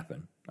going to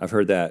happen. I've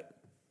heard that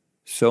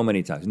so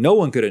many times. No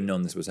one could have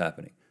known this was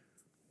happening.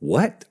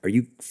 What? Are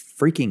you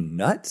freaking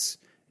nuts?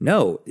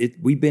 No,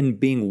 we've been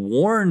being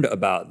warned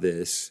about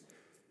this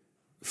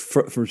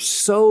for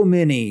so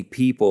many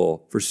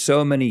people for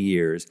so many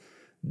years,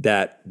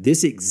 that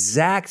this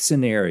exact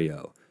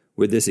scenario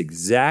with this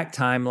exact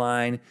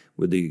timeline,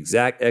 with the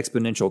exact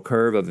exponential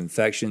curve of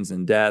infections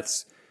and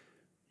deaths,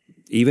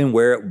 even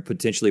where it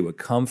potentially would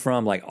come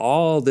from, like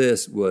all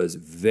this was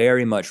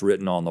very much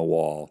written on the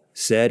wall,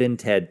 said in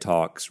TED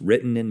Talks,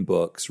 written in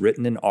books,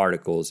 written in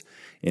articles,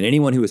 and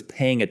anyone who was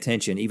paying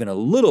attention even a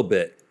little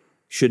bit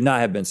should not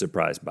have been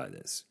surprised by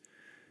this.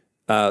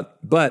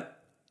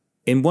 But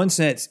in one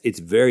sense, it's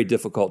very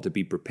difficult to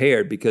be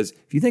prepared, because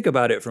if you think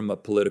about it from a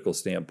political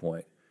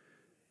standpoint,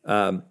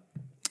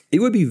 it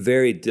would be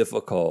very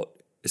difficult,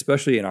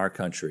 especially in our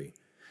country,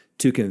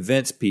 to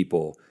convince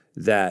people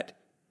that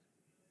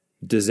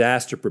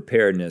disaster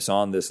preparedness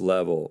on this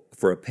level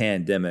for a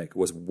pandemic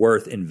was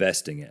worth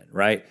investing in,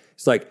 right?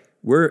 It's like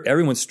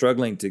everyone's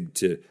struggling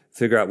to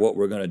figure out what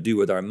we're going to do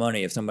with our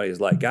money. If somebody's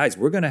like, guys,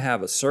 we're going to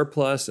have a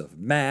surplus of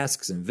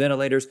masks and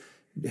ventilators,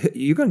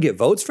 you're going to get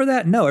votes for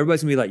that? No,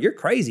 everybody's going to be like, you're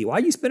crazy. Why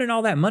are you spending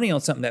all that money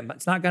on something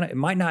it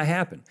might not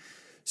happen?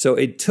 So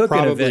it took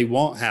probably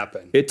won't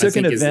happen. It took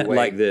an event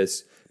like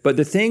this. But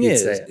the thing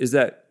is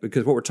that,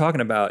 because what we're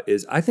talking about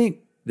is, I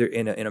think there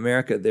in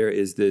America, there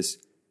is this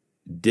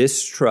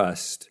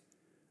distrust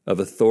of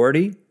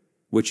authority,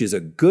 which is a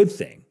good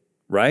thing,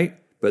 right?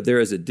 But there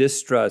is a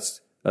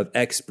distrust of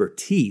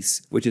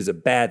expertise, which is a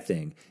bad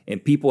thing.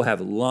 And people have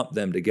lumped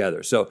them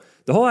together. So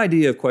the whole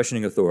idea of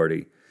questioning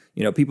authority,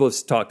 people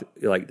have talked,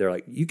 they're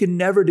like, you can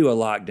never do a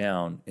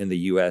lockdown in the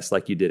U.S.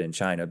 like you did in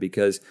China,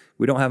 because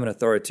we don't have an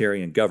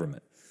authoritarian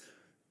government.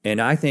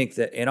 And I think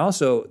that, and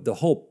also the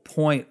whole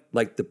point,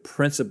 like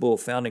the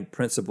founding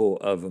principle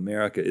of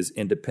America is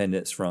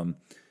independence from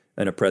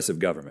an oppressive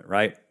government,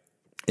 right?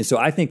 And so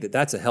I think that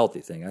that's a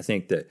healthy thing. I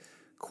think that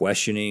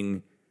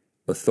questioning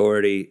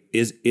authority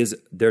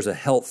there's a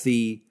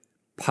healthy,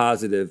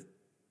 positive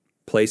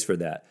place for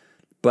that.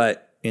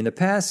 But in the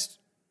past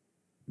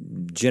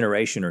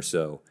generation or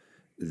so,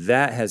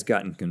 that has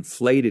gotten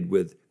conflated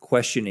with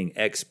questioning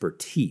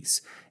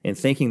expertise and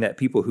thinking that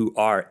people who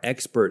are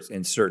experts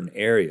in certain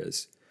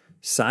areas,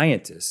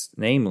 scientists,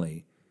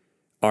 namely,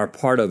 are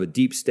part of a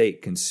deep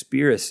state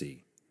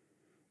conspiracy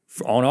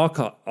on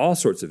all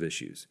sorts of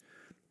issues.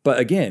 But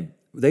again,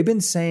 they've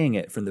been saying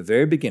it from the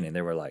very beginning.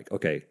 They were like,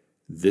 okay,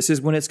 this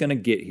is when it's going to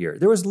get here.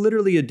 There was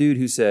literally a dude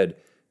who said,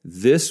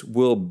 this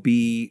will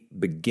be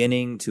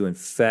beginning to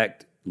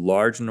infect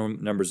large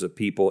numbers of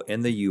people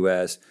in the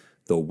U.S.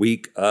 the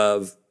week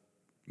of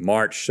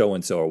March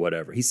so-and-so or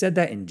whatever. He said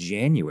that in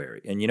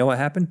January. And you know what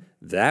happened?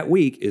 That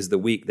week is the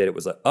week that it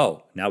was like,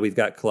 oh, now we've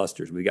got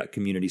clusters. We've got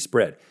community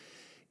spread.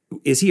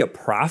 Is he a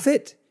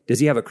prophet? Does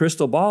he have a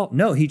crystal ball?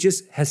 No, he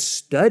just has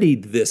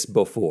studied this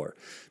before.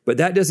 But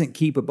that doesn't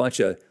keep a bunch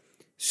of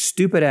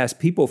stupid-ass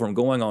people from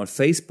going on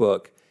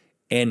Facebook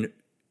and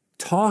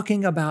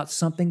talking about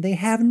something they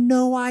have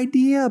no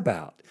idea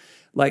about.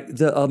 Like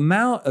the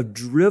amount of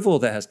drivel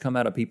that has come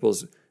out of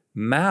people's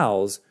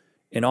mouths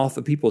and off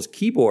of people's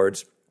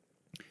keyboards,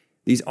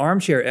 these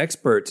armchair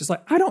experts, it's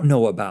like, I don't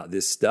know about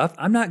this stuff.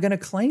 I'm not going to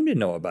claim to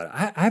know about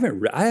it. I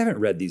haven't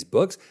read these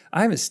books.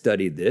 I haven't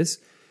studied this.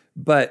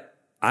 But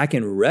I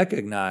can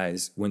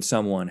recognize when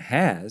someone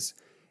has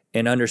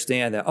and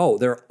understand that, oh,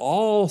 they're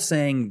all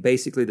saying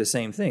basically the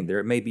same thing.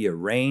 There may be a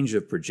range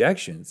of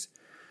projections,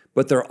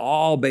 but they're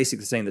all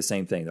basically saying the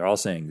same thing. They're all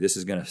saying this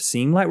is going to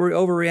seem like we're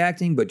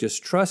overreacting, but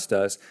just trust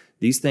us.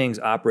 These things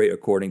operate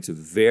according to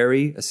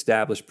very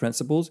established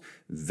principles,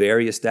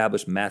 very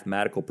established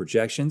mathematical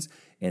projections,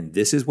 and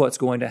this is what's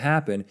going to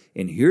happen,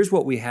 and here's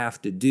what we have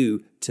to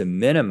do to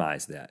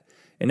minimize that.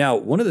 And now,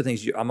 one of the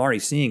things I'm already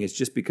seeing is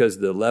just because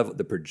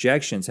the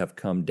projections have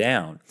come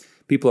down,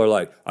 people are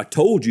like, I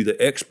told you the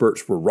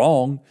experts were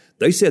wrong.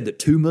 They said that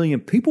 2 million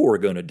people were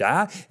going to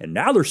die, and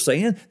now they're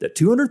saying that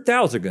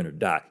 200,000 are going to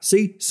die.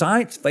 See,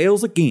 science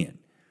fails again.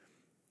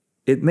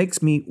 It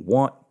makes me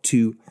want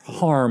to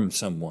harm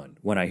someone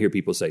when I hear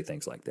people say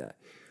things like that.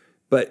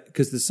 But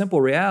because the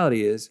simple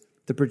reality is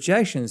the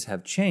projections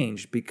have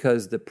changed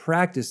because the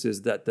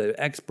practices that the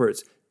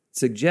experts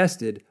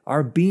suggested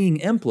are being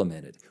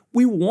implemented.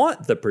 We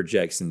want the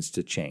projections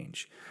to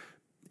change.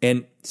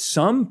 And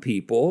some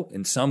people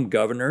and some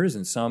governors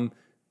and some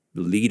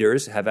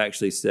leaders have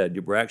actually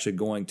said, we're actually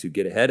going to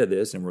get ahead of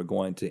this and we're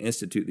going to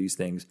institute these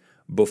things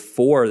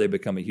before they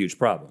become a huge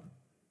problem.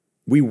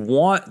 We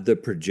want the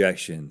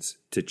projections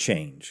to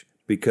change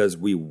because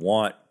we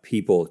want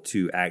people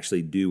to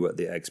actually do what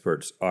the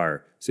experts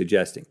are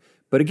suggesting.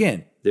 But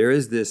again, there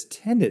is this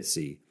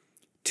tendency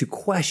to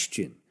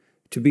question,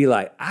 to be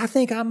like, I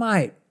think I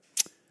might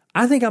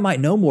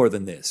know more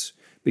than this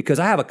because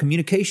I have a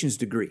communications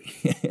degree.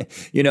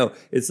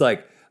 It's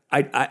like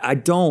I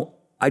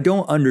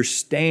don't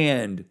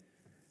understand.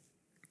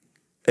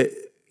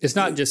 It's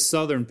not just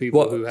Southern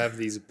people who have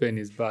these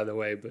opinions, by the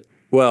way, but.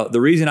 Well,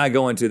 the reason I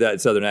go into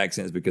that Southern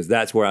accent is because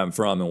that's where I'm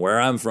from, and where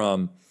I'm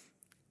from,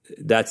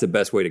 that's the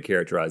best way to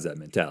characterize that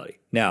mentality.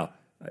 Now,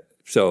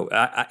 so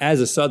as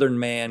a Southern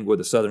man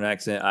with a Southern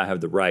accent, I have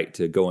the right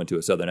to go into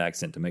a Southern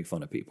accent to make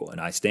fun of people, and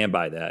I stand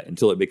by that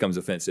until it becomes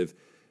offensive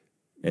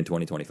in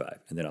 2025,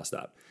 and then I'll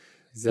stop.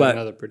 Is that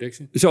another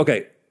prediction? So,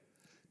 okay.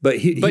 But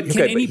can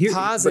any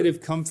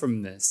positive come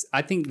from this?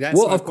 I think that's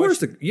well, of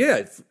course,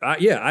 okay.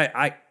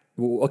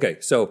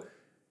 So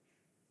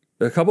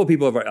a couple of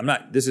people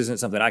have. This isn't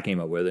something I came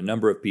up with. A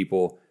number of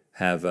people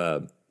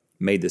have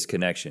made this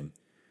connection,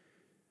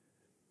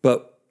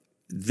 but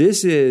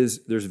there's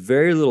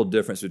very little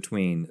difference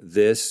between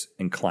this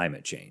and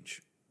climate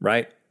change,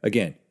 right?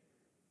 Again,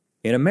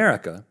 in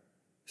America,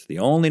 it's the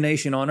only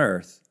nation on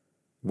earth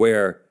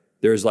where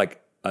there's like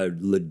a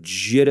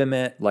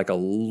legitimate, like a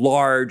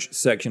large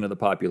section of the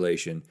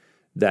population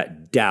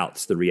that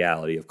doubts the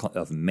reality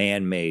of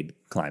man-made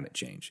climate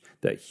change,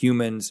 that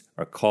humans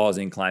are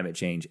causing climate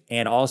change,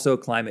 and also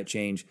climate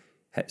change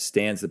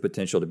stands the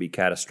potential to be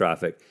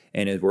catastrophic,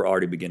 and we're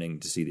already beginning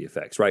to see the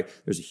effects, right?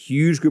 There's a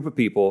huge group of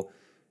people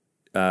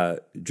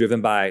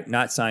driven by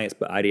not science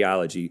but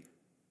ideology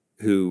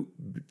who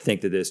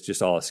think that this is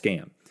just all a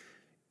scam.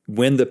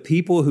 When the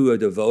people who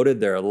have devoted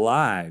their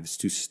lives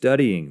to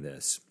studying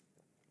this,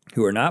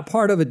 who are not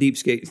part of a deep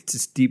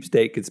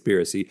state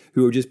conspiracy,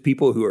 who are just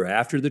people who are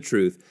after the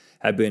truth,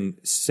 have been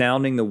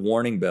sounding the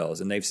warning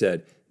bells, and they've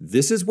said,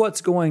 this is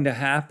what's going to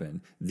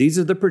happen. These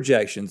are the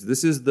projections.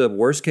 This is the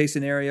worst case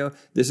scenario.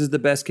 This is the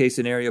best case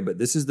scenario, but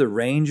this is the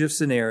range of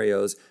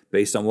scenarios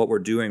based on what we're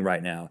doing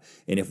right now.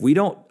 And if we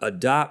don't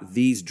adopt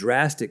these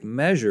drastic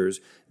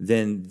measures,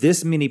 then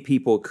this many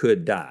people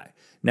could die.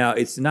 Now,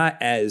 it's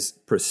not as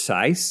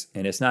precise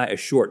and it's not as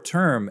short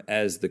term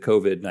as the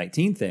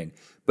COVID-19 thing,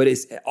 but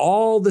it's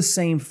all the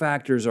same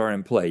factors are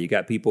in play. You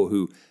got people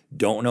who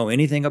don't know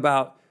anything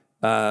about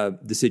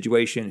the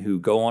situation, who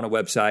go on a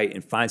website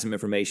and find some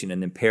information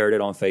and then parrot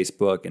it on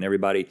Facebook, and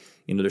everybody,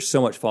 there's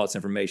so much false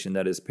information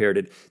that is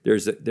parroted.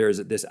 There's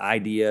this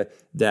idea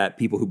that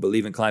people who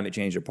believe in climate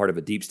change are part of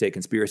a deep state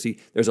conspiracy.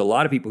 There's a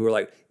lot of people who are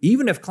like,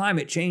 even if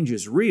climate change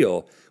is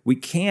real, we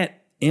can't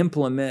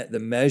implement the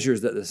measures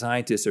that the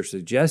scientists are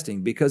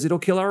suggesting because it'll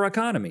kill our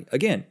economy.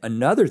 Again,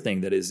 another thing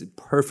that is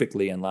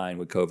perfectly in line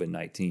with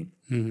COVID-19.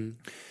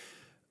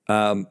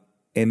 Mm-hmm.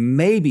 And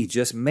maybe,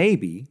 just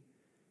maybe,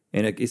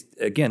 and it's,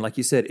 again, like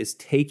you said, it's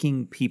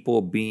taking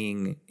people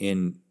being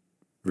in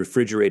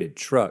refrigerated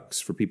trucks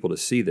for people to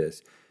see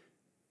this.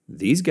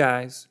 These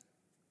guys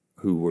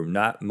who were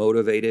not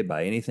motivated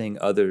by anything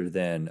other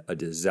than a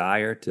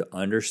desire to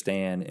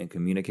understand and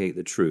communicate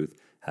the truth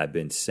have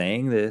been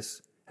saying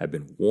this, have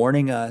been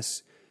warning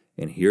us,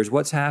 and here's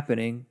what's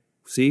happening.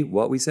 See,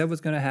 what we said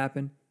was going to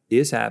happen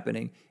is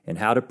happening, and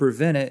how to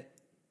prevent it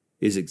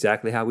is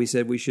exactly how we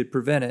said we should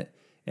prevent it.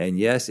 And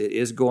yes, it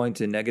is going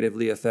to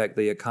negatively affect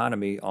the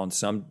economy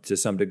to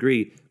some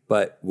degree,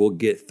 but we'll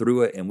get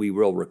through it and we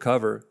will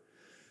recover.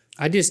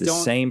 The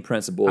same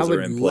principles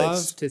are in place. I would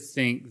love to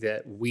think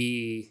that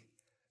we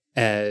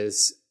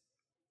as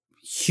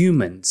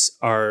humans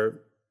are,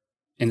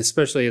 and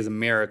especially as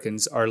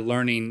Americans, are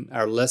learning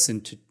our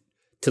lesson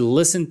to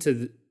listen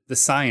to the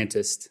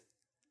scientist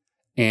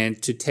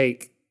and to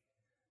take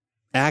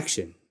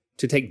action,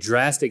 to take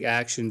drastic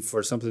action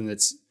for something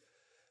that's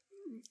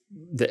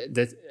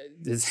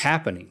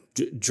happening.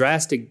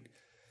 Drastic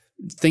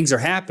things are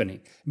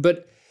happening.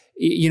 But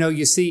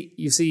you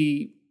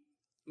see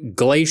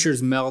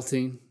glaciers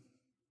melting.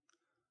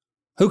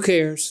 Who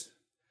cares?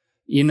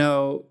 You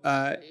know,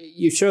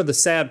 you show the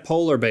sad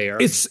polar bear.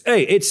 It's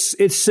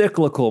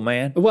cyclical,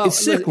 man. Well,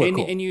 it's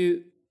cyclical. And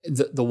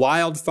the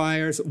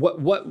wildfires,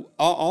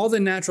 all the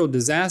natural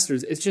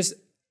disasters. It's just,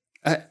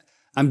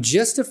 I'm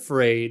just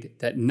afraid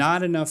that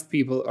not enough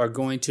people are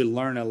going to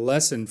learn a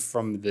lesson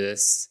from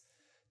this.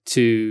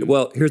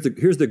 Well, here's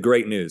the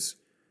great news.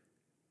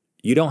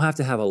 You don't have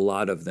to have a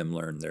lot of them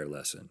learn their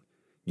lesson.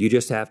 You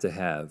just have to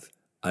have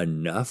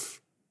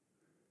enough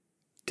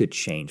to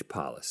change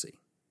policy.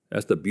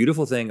 That's the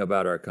beautiful thing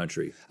about our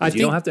country. You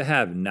don't have to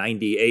have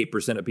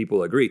 98% of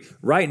people agree.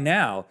 Right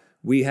now,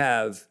 we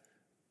have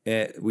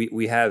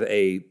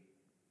a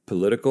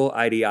political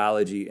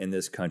ideology in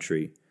this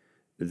country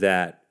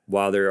that,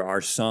 while there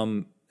are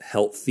some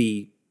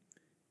healthy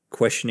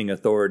questioning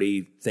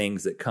authority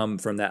things that come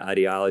from that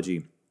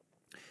ideology,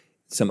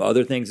 some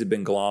other things have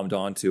been glommed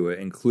onto it,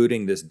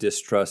 including this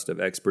distrust of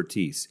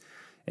expertise.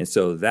 And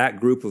so that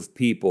group of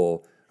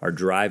people are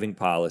driving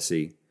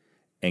policy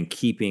and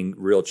keeping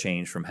real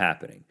change from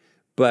happening.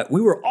 But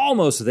we were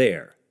almost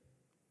there.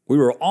 We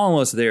were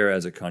almost there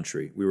as a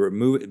country.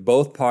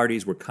 Both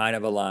parties were kind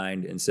of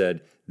aligned and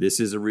said, this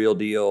is a real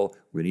deal.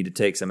 We need to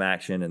take some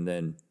action. And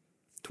then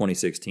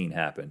 2016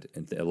 happened,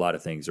 and a lot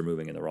of things are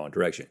moving in the wrong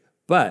direction.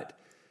 But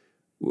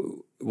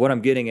what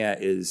I'm getting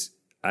at is,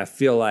 I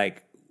feel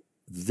like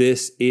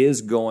this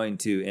is going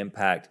to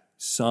impact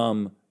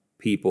some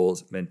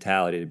people's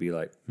mentality to be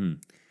like,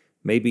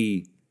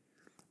 maybe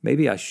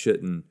I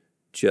shouldn't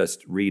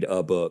just read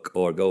a book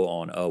or go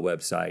on a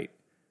website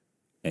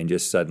and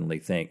just suddenly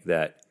think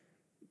that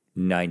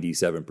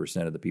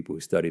 97% of the people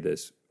who study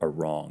this are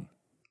wrong.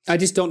 I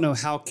just don't know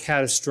how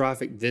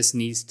catastrophic this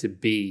needs to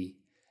be.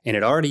 And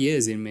it already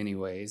is in many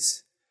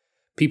ways.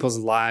 People's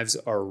lives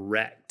are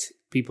wrecked.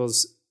 People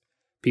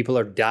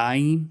are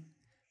dying.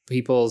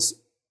 People's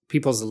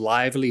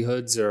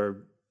livelihoods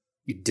are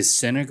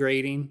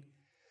disintegrating.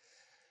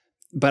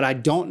 But I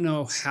don't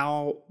know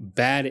how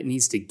bad it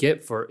needs to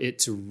get for it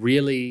to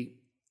really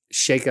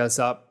shake us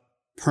up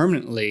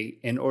permanently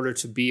in order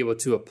to be able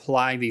to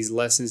apply these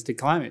lessons to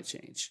climate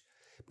change,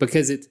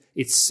 because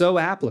it's so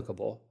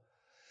applicable.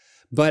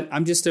 But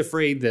I'm just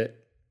afraid that,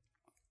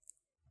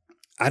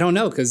 I don't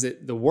know, because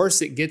the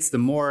worse it gets, the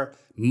more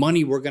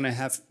money we're gonna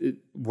have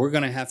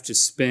to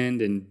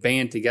spend and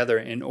band together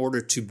in order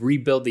to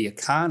rebuild the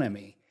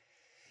economy.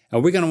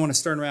 And we're gonna want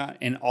to turn around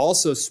and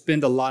also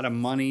spend a lot of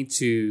money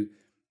to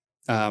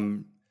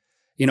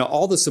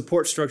all the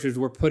support structures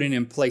we're putting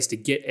in place to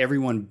get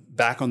everyone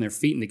back on their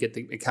feet and to get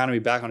the economy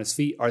back on its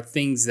feet are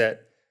things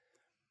that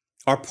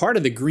are part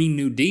of the Green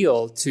New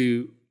Deal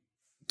to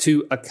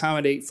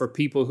accommodate for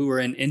people who are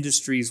in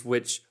industries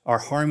which are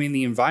harming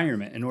the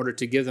environment, in order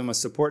to give them a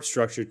support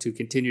structure to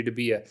continue to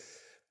be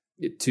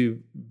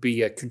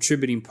a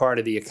contributing part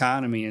of the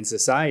economy and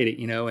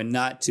society, and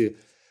not to,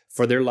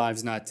 for their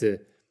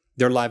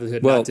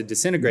livelihood not to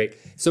disintegrate.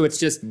 So it's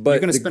just, you're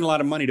going to spend a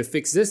lot of money to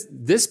fix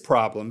this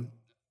problem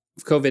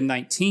of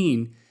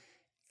COVID-19.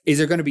 Is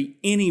there going to be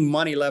any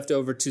money left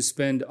over to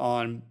spend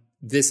on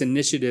this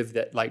initiative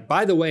that, like,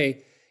 by the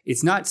way,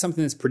 it's not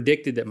something that's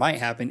predicted that might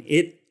happen.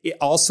 It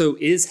also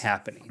is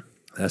happening.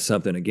 That's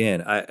something,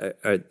 again,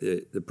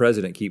 the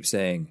president keeps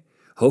saying,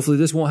 hopefully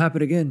this won't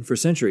happen again for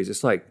centuries.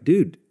 It's like,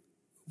 dude,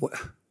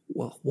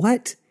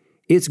 what?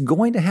 It's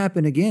going to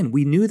happen again.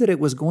 We knew that it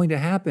was going to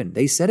happen.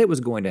 They said it was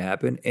going to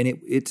happen, and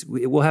it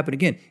will happen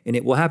again. And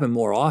it will happen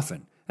more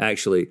often,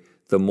 actually,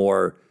 the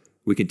more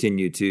we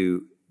continue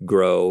to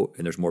grow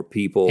and there's more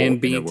people and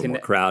we're more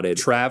crowded.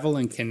 Travel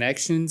and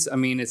connections. I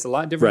mean, it's a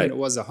lot different than it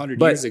was 100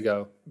 years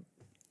ago.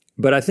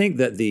 But I think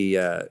that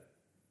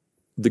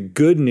the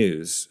good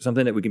news,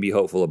 something that we can be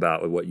hopeful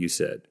about with what you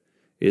said,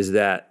 is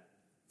that,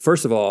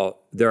 first of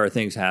all, there are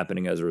things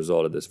happening as a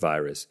result of this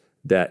virus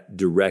that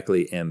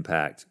directly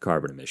impact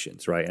carbon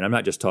emissions, right? And I'm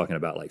not just talking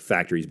about like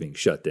factories being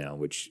shut down,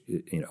 which,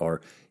 all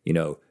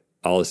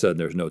of a sudden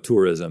there's no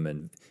tourism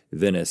in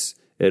Venice,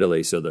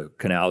 Italy, so the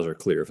canals are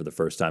clear for the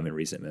first time in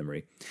recent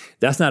memory.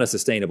 That's not a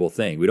sustainable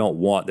thing. We don't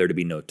want there to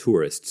be no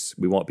tourists.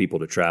 We want people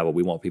to travel.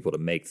 We want people to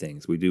make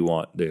things. We do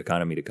want the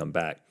economy to come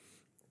back.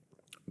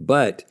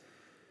 But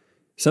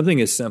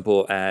something as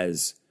simple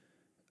as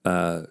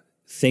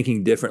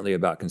thinking differently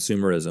about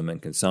consumerism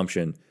and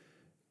consumption,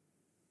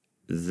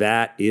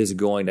 that is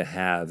going to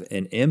have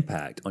an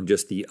impact on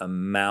just the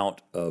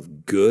amount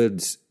of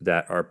goods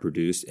that are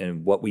produced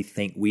and what we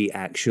think we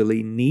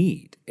actually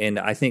need. And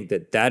I think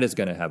that is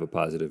going to have a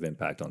positive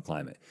impact on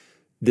climate.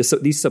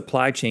 These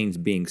supply chains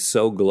being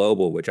so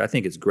global, which I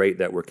think it's great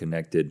that we're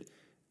connected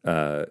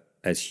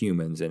as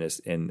humans, and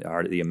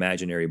the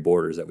imaginary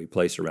borders that we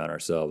place around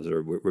ourselves,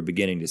 or we're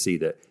beginning to see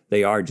that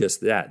they are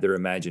just that. They're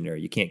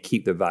imaginary. You can't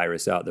keep the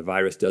virus out. The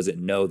virus doesn't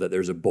know that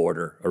there's a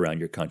border around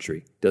your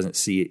country. It doesn't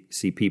see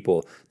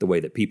people the way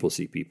that people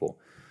see people.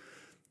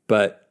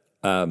 But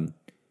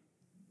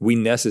we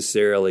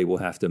necessarily will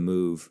have to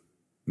move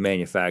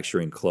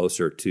manufacturing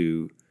closer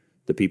to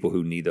the people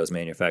who need those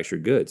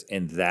manufactured goods.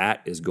 And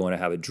that is going to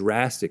have a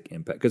drastic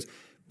impact. Because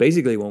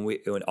basically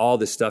when all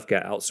this stuff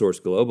got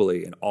outsourced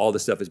globally and all the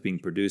stuff is being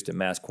produced in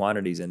mass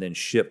quantities and then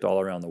shipped all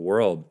around the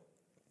world,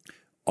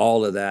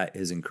 all of that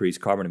has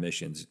increased carbon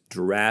emissions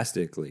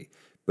drastically.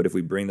 But if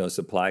we bring those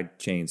supply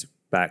chains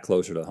back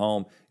closer to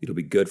home, it'll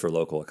be good for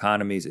local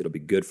economies. It'll be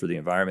good for the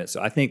environment.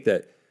 So I think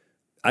that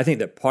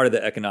part of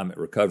the economic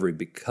recovery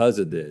because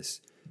of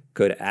this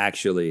could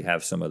actually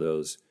have some of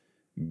those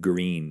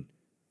green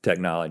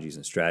technologies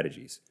and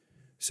strategies.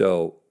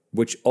 So,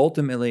 which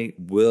ultimately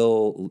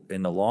will,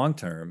 in the long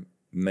term,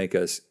 make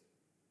us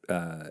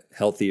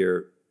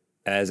healthier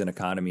as an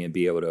economy and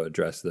be able to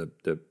address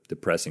the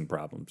pressing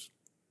problems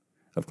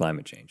of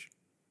climate change.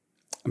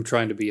 I'm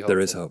trying to be hopeful. There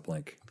is hope,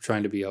 Link. I'm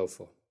trying to be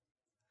hopeful.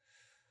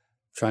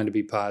 Trying to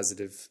be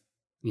positive.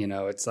 You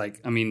know, it's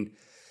like, I mean,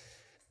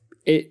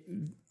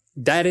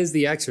 that is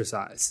the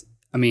exercise.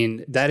 I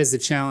mean, that is the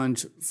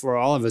challenge for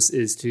all of us,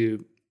 is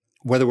to,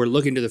 whether we're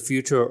looking to the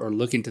future or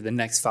looking to the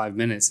next 5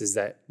 minutes, is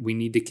that we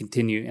need to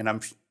continue. And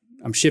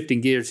I'm shifting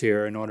gears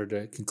here in order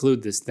to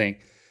conclude this thing.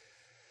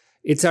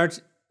 It's our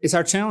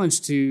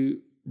challenge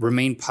to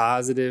remain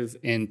positive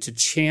and to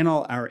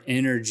channel our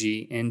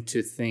energy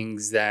into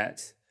things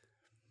that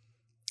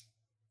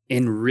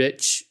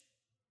enrich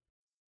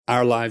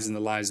our lives and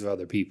the lives of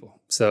other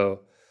people.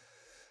 So,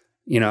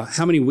 you know,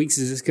 how many weeks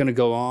is this going to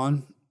go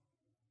on?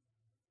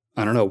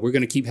 I don't know. We're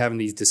going to keep having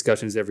these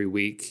discussions every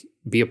week.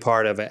 Be a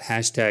part of it.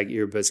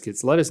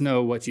 #EarBiscuits. Let us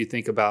know what you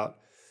think about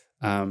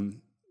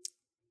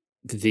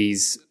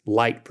these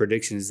light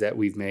predictions that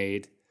we've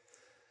made.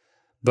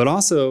 But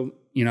also,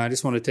 you know, I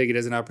just want to take it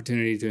as an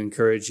opportunity to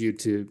encourage you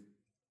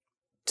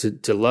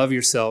to love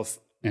yourself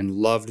and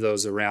love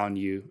those around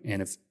you,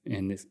 and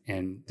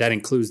that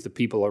includes the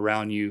people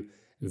around you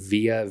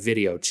via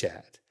video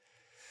chat.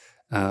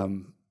 To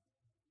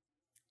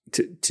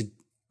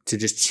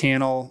just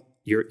channel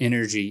your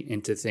energy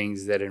into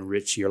things that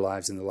enrich your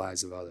lives and the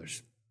lives of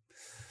others.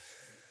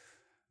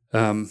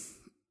 And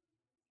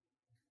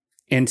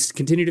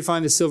continue to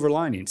find the silver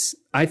linings.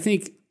 I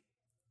think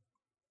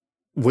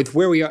with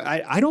where we are,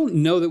 I don't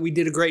know that we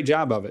did a great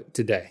job of it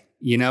today.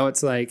 You know,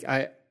 it's like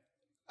I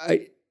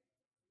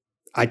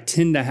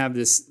tend to have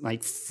this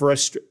like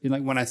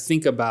like when I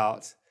think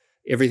about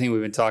everything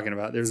we've been talking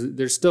about,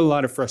 there's still a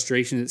lot of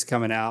frustration that's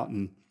coming out,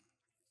 and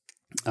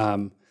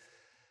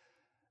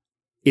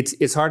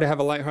it's hard to have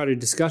a lighthearted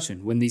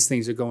discussion when these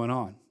things are going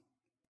on.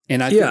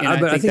 And I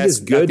think it's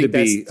good to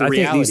be. I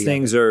think these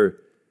things are.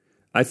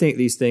 I think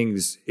these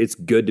things. It's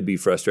good to be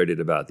frustrated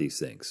about these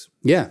things.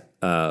 Yeah,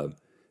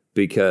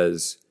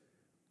 because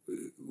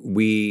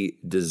we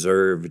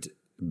deserved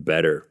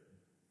better,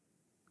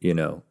 you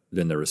know,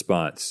 than the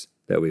response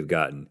that we've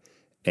gotten,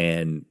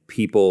 and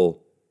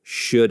people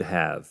should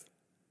have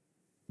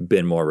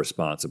been more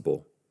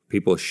responsible.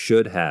 People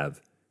should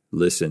have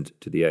listened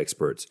to the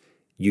experts.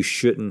 You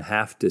shouldn't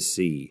have to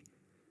see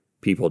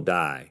people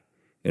die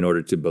in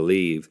order to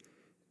believe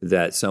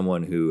that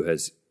someone who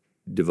has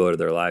devoted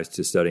their lives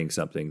to studying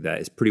something that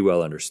is pretty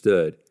well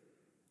understood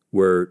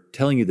were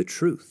telling you the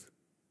truth.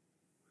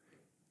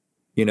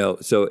 You know,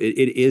 so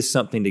it is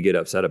something to get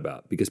upset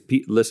about, because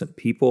listen,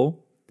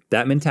 people,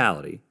 that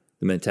mentality,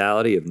 the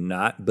mentality of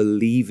not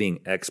believing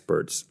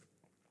experts,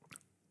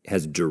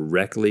 has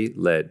directly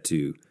led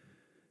to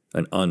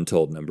an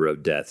untold number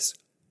of deaths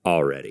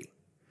already.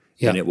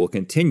 Yeah. And it will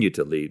continue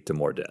to lead to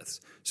more deaths.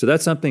 So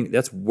that's something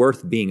that's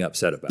worth being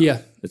upset about.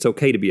 Yeah. It's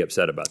okay to be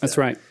upset about that. That's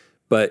right.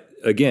 But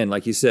again,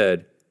 like you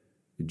said,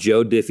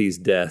 Joe Diffie's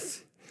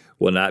death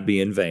will not be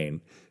in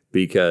vain,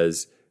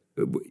 because,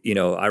 you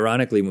know,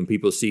 ironically, when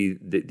people see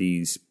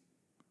these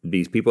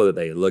people that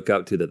they look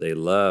up to, that they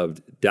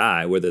loved,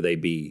 die, whether they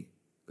be,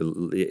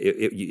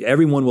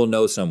 everyone will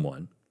know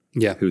someone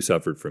who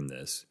suffered from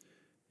this.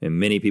 And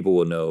many people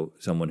will know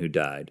someone who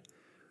died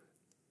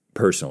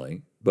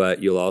personally.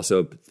 But you'll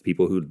also,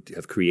 people who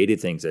have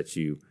created things that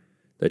you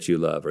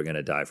love are going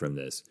to die from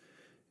this.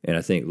 And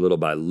I think little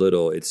by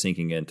little, it's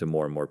sinking into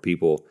more and more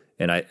people.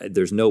 And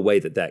there's no way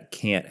that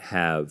can't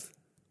have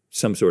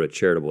some sort of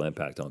charitable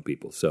impact on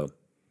people. So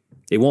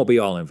it won't be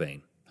all in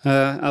vain.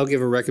 I'll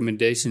give a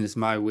recommendation. It's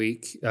my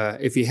week.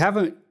 If you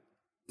haven't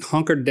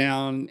hunkered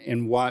down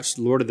and watched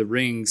Lord of the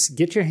Rings,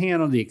 get your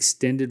hand on the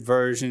extended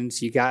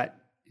versions. You got,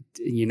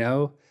 you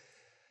know,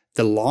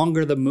 the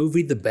longer the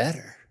movie, the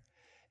better.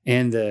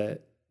 And the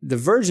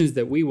versions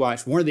that we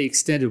watched weren't the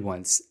extended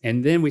ones.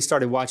 And then we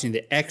started watching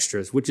the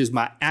extras, which is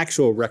my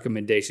actual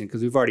recommendation,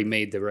 because we've already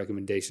made the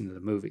recommendation of the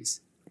movies.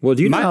 Well,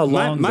 do you know how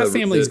long my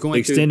family's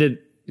going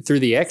through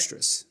the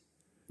extras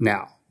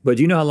now? But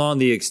do you know how long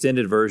the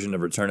extended version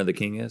of Return of the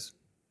King is?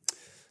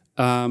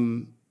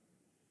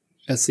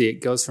 Let's see.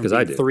 It goes from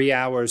 3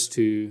 hours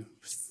to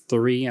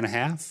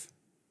 3.5.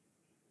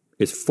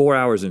 It's 4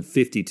 hours and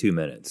 52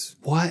 minutes.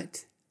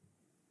 What?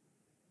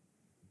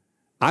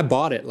 I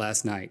bought it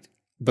last night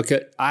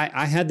because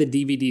I had the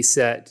DVD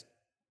set,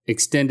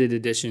 extended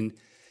edition,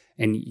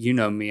 and you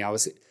know me,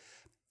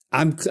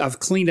 I've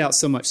cleaned out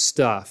so much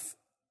stuff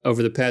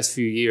over the past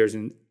few years,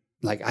 and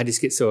like I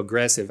just get so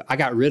aggressive. I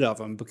got rid of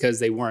them because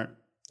they weren't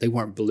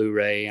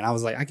Blu-ray, and I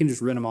was like, I can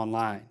just rent them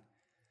online.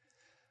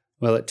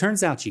 Well, it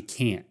turns out you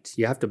can't.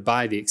 You have to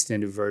buy the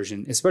extended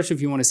version, especially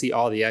if you want to see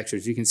all the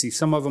extras. You can see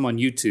some of them on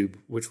YouTube,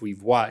 which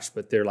we've watched,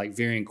 but they're like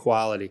varying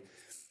quality.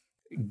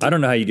 I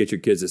don't know how you get your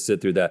kids to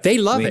sit through that. They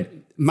love it.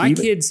 My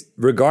kids,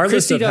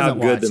 regardless Christy of how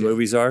good the it,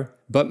 movies are,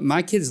 but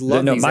my kids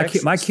love these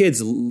extras. My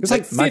kids, it's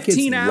like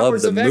 15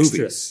 hours of extras.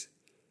 Movies.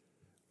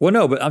 Well,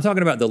 no, but I'm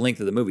talking about the length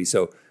of the movie.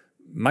 So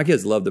my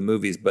kids love the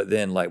movies, but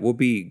then like we'll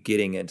be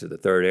getting into the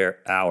third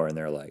hour, and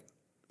they're like,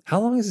 "How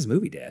long is this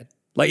movie, Dad?"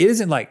 Like it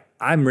isn't like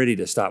I'm ready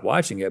to stop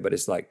watching it, but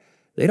it's like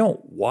they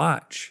don't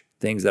watch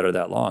things that are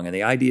that long, and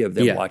the idea of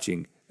them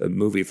watching a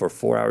movie for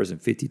 4 hours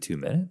and 52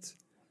 minutes.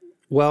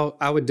 Well,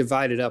 I would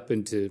divide it up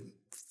into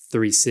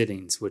 3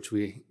 sittings, which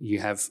you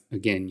have,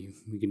 again,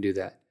 you can do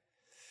that.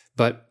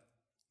 But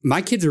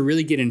my kids are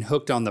really getting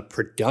hooked on the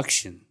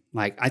production.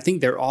 Like, I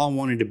think they're all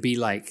wanting to be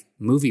like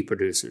movie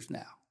producers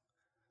now.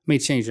 May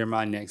change their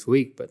mind next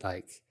week, but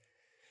like,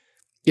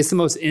 it's the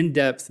most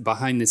in-depth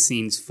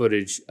behind-the-scenes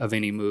footage of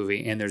any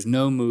movie, and there's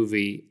no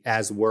movie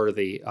as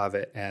worthy of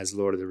it as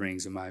Lord of the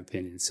Rings, in my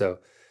opinion. So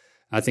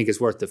I think it's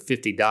worth the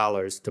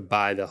 $50 to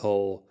buy the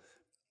whole,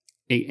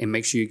 and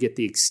make sure you get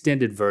the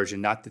extended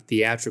version, not the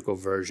theatrical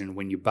version,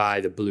 when you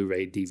buy the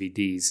Blu-ray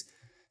DVDs,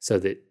 so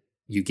that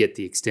you get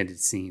the extended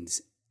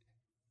scenes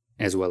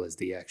as well as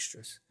the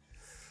extras.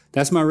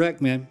 That's my rec,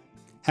 man.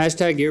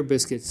 Hashtag Ear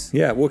Biscuits.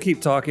 Yeah, we'll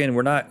keep talking.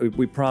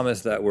 We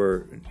promise that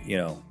we're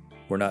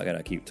not going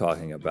to keep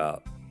talking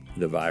about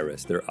the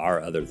virus. There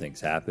are other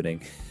things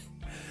happening,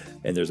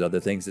 and there's other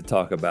things to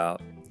talk about.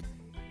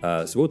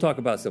 So we'll talk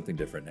about something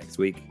different next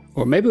week.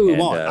 Or maybe we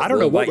won't. I don't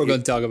know what we're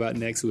going to talk about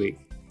next week.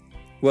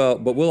 Well,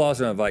 but we'll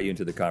also invite you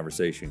into the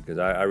conversation, because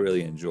I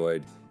really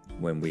enjoyed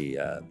when we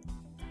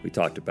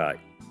talked about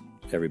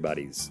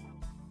everybody's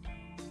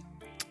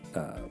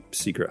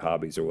secret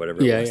hobbies or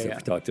whatever it was that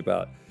we talked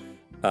about.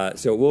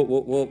 So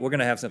we're going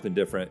to have something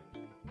different,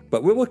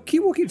 but we'll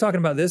keep talking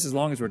about this as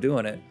long as we're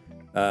doing it.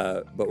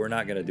 But we're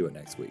not going to do it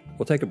next week.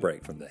 We'll take a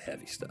break from the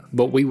heavy stuff.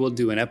 But we will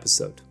do an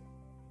episode.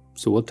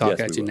 So we'll talk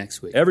at you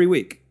next week. Every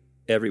week.